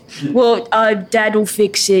loaded. Well, Dad'll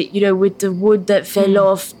fix it. With the wood that fell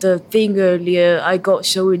off the thing earlier, I got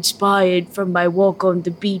so inspired from my walk on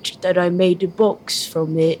the beach that I made a box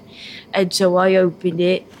from it. And so I opened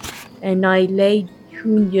it, and I laid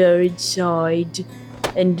Junior inside,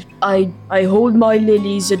 and I hold my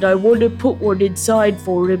lilies, and I want to put one inside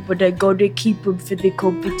for him, but I gotta keep them for the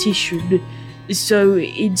competition. So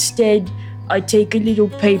instead, I take a little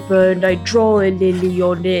paper and I draw a lily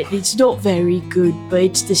on it. It's not very good, but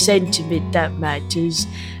it's the sentiment that matters.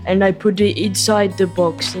 And I put it inside the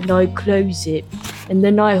box and I close it. And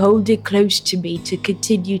then I hold it close to me to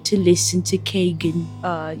continue to listen to Kagan.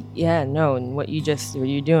 And what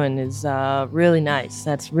you're doing is really nice.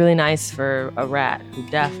 That's really nice for a rat who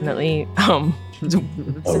definitely a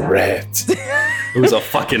rat. It was a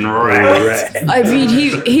fucking rat. I mean,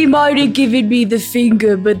 he might have given me the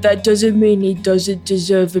finger, but that doesn't mean he doesn't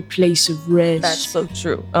deserve a place of rest. That's so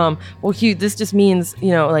true. Well, Hugh, this just means,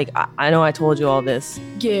 I know I told you all this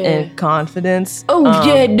in confidence. Oh,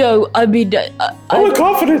 no, I mean... I'm in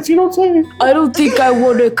confidence, you don't say. I don't think I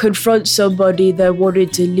want to confront somebody that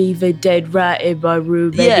wanted to leave a dead rat in my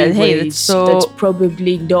room anyways. That's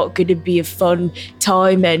probably not going to be a fun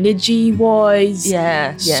time energy-wise.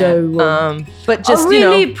 Yeah. So, but just, I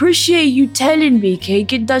really appreciate you telling me,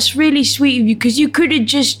 Kagan. That's really sweet of you, because you could have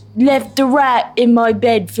just left the rat in my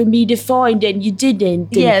bed for me to find, and you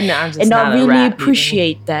didn't. I'm just not I really a rat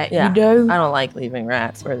appreciate that, I don't like leaving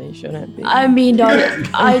rats where they shouldn't be. I mean,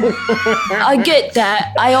 I get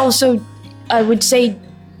that. I would say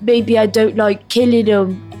maybe I don't like killing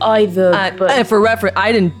them either. But for reference,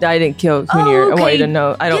 I didn't kill Junior. I want you to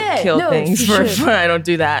know I don't kill things for I don't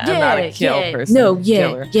do that. I'm not a kill person.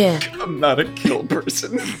 Killer. I'm not a kill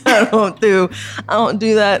person. I don't do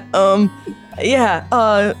that.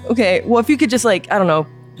 Okay. Well, if you could just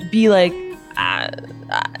be like,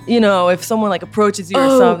 if someone approaches you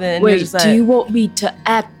or something, and wait, you're just like, do you want me to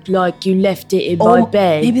act like you left it in my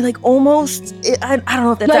bed? Maybe almost. I don't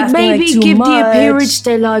know if that's asking maybe too give much. the appearance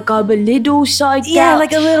that I'm a little psyched out. Yeah,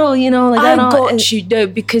 like a little, I got you, no,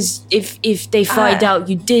 because if they find out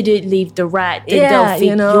you didn't leave the rat, then they'll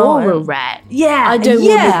think you're a rat. Yeah, I don't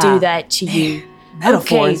want to do that to you.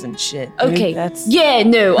 Metaphors and shit. Dude. Okay. That's...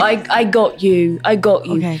 I got you.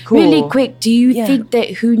 Okay, cool. Really quick, do you think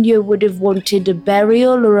that Junior would have wanted a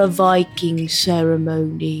burial or a Viking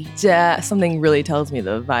ceremony? Something really tells me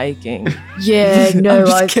the Viking. Yeah, no, I'm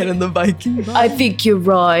just getting the Viking vibe. I think you're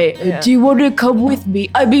right. Yeah. Do you want to come with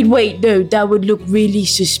me? I mean, wait, no, that would look really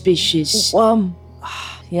suspicious.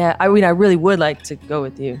 Yeah, I mean, I really would like to go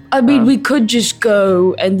with you. I mean, we could just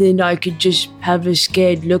go, and then I could just have a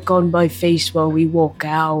scared look on my face while we walk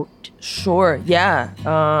out. Sure, yeah.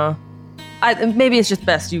 Maybe it's just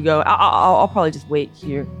best you go. I'll probably just wait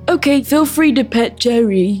here. Okay, feel free to pet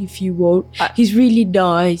Jerry if you want. He's really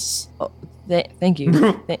nice. Oh, thank you.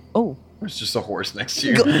 There's just a horse next to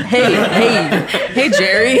you. Hey,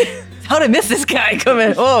 Jerry. How'd I miss this guy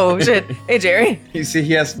coming? Oh, shit. Hey, Jerry. You see,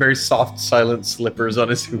 he has very soft, silent slippers on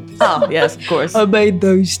his hooves. Oh, yes, of course. I made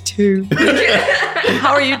those too.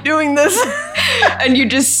 How are you doing this? And you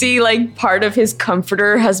just see like part of his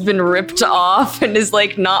comforter has been ripped off and is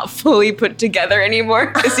like not fully put together anymore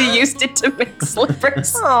because he used it to make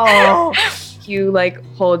slippers. Oh. Hugh like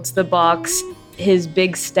holds the box. His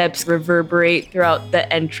big steps reverberate throughout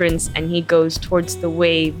the entrance and he goes towards the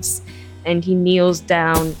waves. And he kneels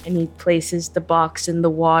down and he places the box in the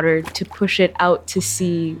water to push it out to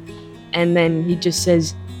sea. And then he just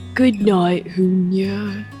says, "Good night,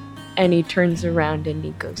 Hunya." And he turns around and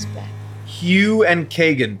he goes back. Hugh and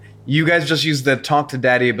Kagan, you guys just use the talk to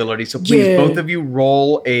daddy ability. So please, both of you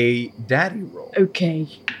roll a daddy roll. Okay.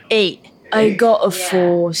 8. I got a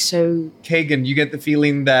 4, so... Kagan, you get the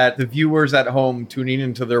feeling that the viewers at home tuning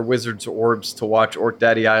into their wizard's orbs to watch Orc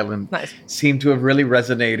Daddy Island seem to have really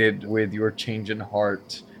resonated with your change in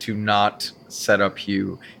heart to not set up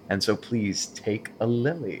Hugh. And so please take a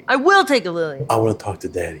lily. I will take a lily. I want to talk to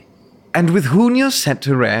Daddy. And with Hunya set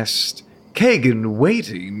to rest, Kagan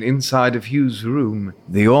waiting inside of Hugh's room,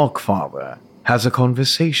 the Orc Father has a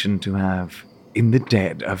conversation to have in the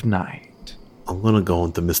dead of night. I'm going to go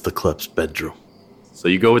into Mr. Klep's bedroom. So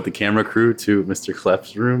you go with the camera crew to Mr.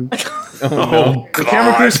 Klep's room? No. The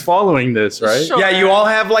camera crew's following this, right? Sure. Yeah, you all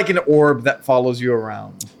have like an orb that follows you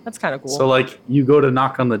around. That's kind of cool. So like you go to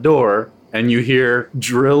knock on the door and you hear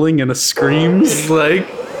drilling and a screams like...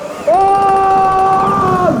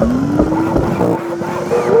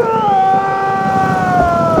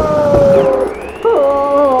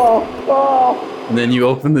 And then you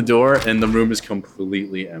open the door and the room is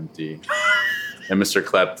completely empty. And Mr.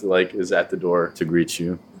 Klep like is at the door to greet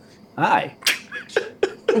you. Hi.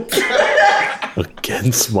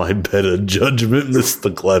 Against my better judgment,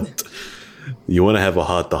 Mr. Klep. You want to have a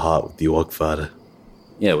heart-to-heart with the Orc Father?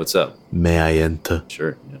 Yeah, what's up? May I enter?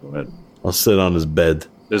 Sure. Yeah, go ahead. I'll sit on his bed.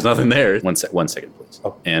 There's nothing there. One second, please.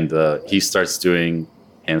 Oh. And he starts doing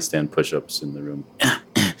handstand push-ups in the room.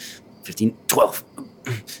 15, 12,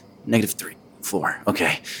 -3, 4.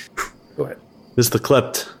 Okay. Go ahead. Mr.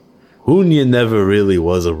 Klept, Hunya never really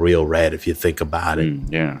was a real rat if you think about it.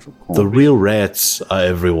 Yeah. The real rats are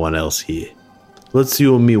everyone else here. Let's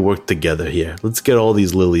you and me work together here. Let's get all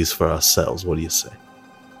these lilies for ourselves. What do you say?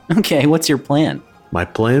 Okay, what's your plan? My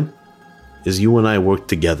plan is you and I work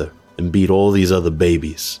together and beat all these other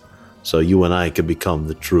babies so you and I can become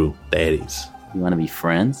the true daddies. You want to be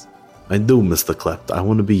friends? I do, Mr. Klept. I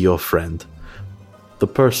want to be your friend. The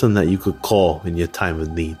person that you could call in your time of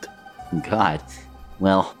need. God.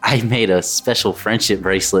 Well, I made a special friendship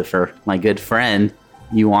bracelet for my good friend.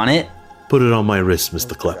 You want it? Put it on my wrist,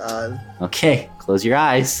 Mr. Klept. Okay, close your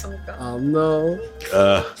eyes. Oh, no.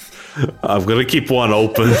 I'm going to keep one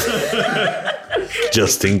open.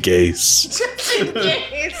 Just in case.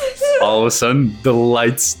 All of a sudden, the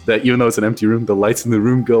lights that, even though it's an empty room, the lights in the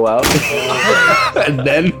room go out. And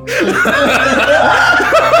then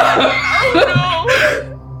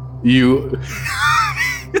you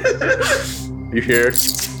hear,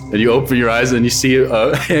 and you open your eyes and you see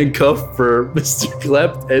a handcuff for Mr.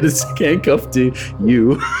 Klept, and it's handcuffed to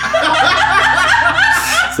you.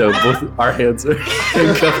 So both our hands are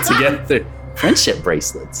handcuffed together. Friendship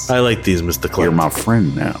bracelets. I like these, Mr. Klept. You're my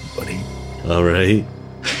friend now, buddy. All right.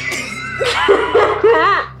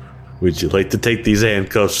 Would you like to take these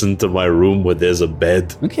handcuffs into my room where there's a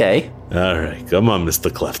bed? Okay. All right, come on, Mr.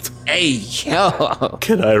 Kleft. Hey, yo.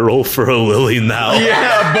 Can I roll for a lily now?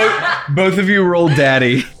 Yeah, both of you roll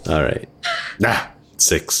daddy. All right.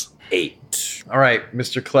 6. 8. All right,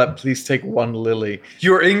 Mr. Klepp, please take one lily.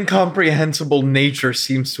 Your incomprehensible nature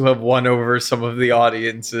seems to have won over some of the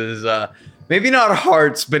audience's, maybe not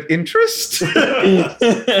hearts, but interest.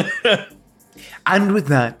 And with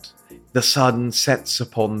that, the sun sets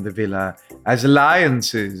upon the villa as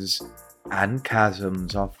alliances and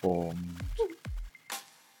chasms are formed.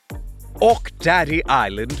 Orc Daddy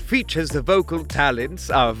Island features the vocal talents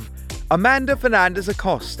of Amanda Fernandez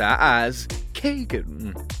Acosta as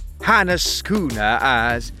Kagan, Hannah Schooner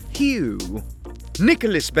as Hugh,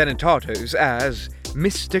 Nicholas Benetatos as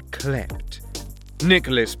Mr. Klept,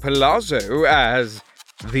 Nicholas Palazzo as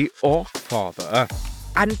the Orc Father,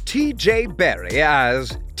 and TJ Berry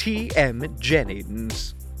as T.M.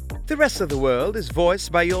 Jennings. The rest of the world is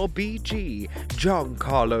voiced by your BG,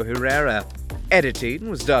 Giancarlo Herrera. Editing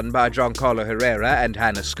was done by Giancarlo Herrera and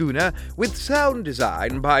Hannah Schooner, with sound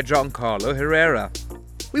design by Giancarlo Herrera.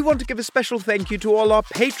 We want to give a special thank you to all our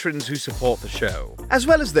patrons who support the show, as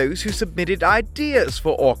well as those who submitted ideas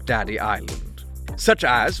for Orc Daddy Island, such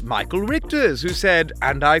as Michael Richters, who said,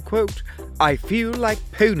 and I quote, "I feel like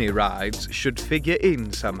pony rides should figure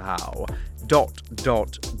in somehow, ...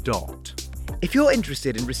 If you're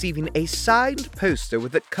interested in receiving a signed poster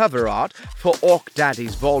with the cover art for Orc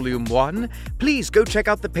Daddy's Volume 1, please go check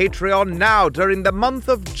out the Patreon now during the month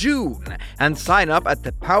of June and sign up at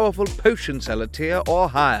the Powerful Potion Seller tier or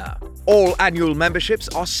higher. All annual memberships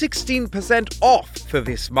are 16% off for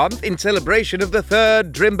this month in celebration of the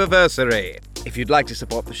 3rd Drimbiversary. If you'd like to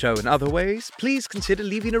support the show in other ways, please consider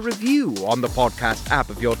leaving a review on the podcast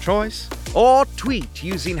app of your choice, or tweet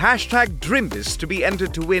using hashtag Drimbus to be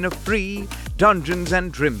entered to win a free Dungeons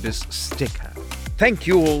and Drimbus sticker. Thank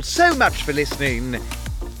you all so much for listening,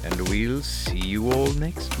 and we'll see you all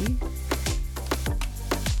next week.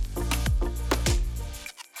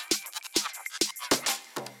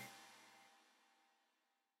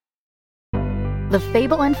 The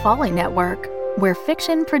Fable and Folly Network, where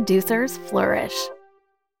fiction producers flourish.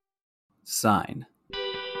 Sine.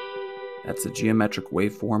 That's a geometric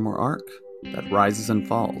waveform or arc that rises and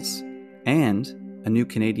falls. And a new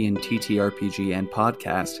Canadian TTRPG and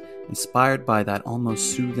podcast inspired by that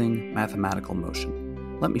almost soothing mathematical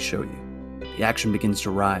motion. Let me show you. The action begins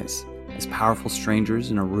to rise as powerful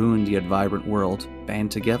strangers in a ruined yet vibrant world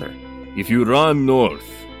band together. If you run north,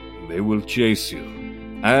 they will chase you.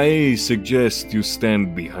 I suggest you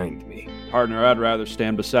stand behind me. Partner, I'd rather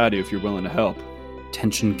stand beside you if you're willing to help.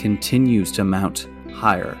 Tension continues to mount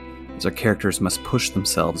higher as our characters must push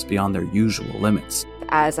themselves beyond their usual limits.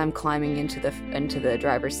 As I'm climbing into the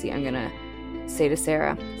driver's seat, I'm gonna say to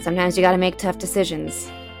Sarah, sometimes you gotta make tough decisions.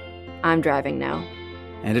 I'm driving now.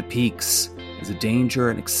 And it peaks as the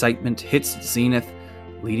danger and excitement hits its zenith,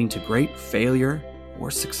 leading to great failure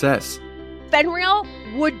or success. Fenrir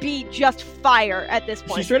would be just fire at this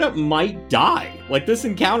point. She straight up might die. Like, this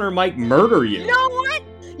encounter might murder you. You know what?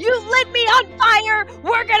 You lit me on fire!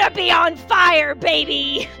 We're gonna be on fire,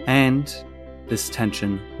 baby! And this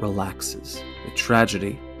tension relaxes with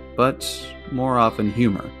tragedy, but more often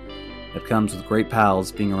humor, that comes with great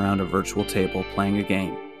pals being around a virtual table playing a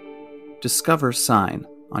game. Discover Sine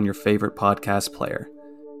on your favorite podcast player.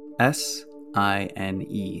 SINE.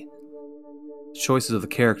 The choices of the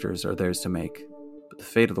characters are theirs to make, but the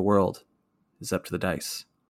fate of the world is up to the dice.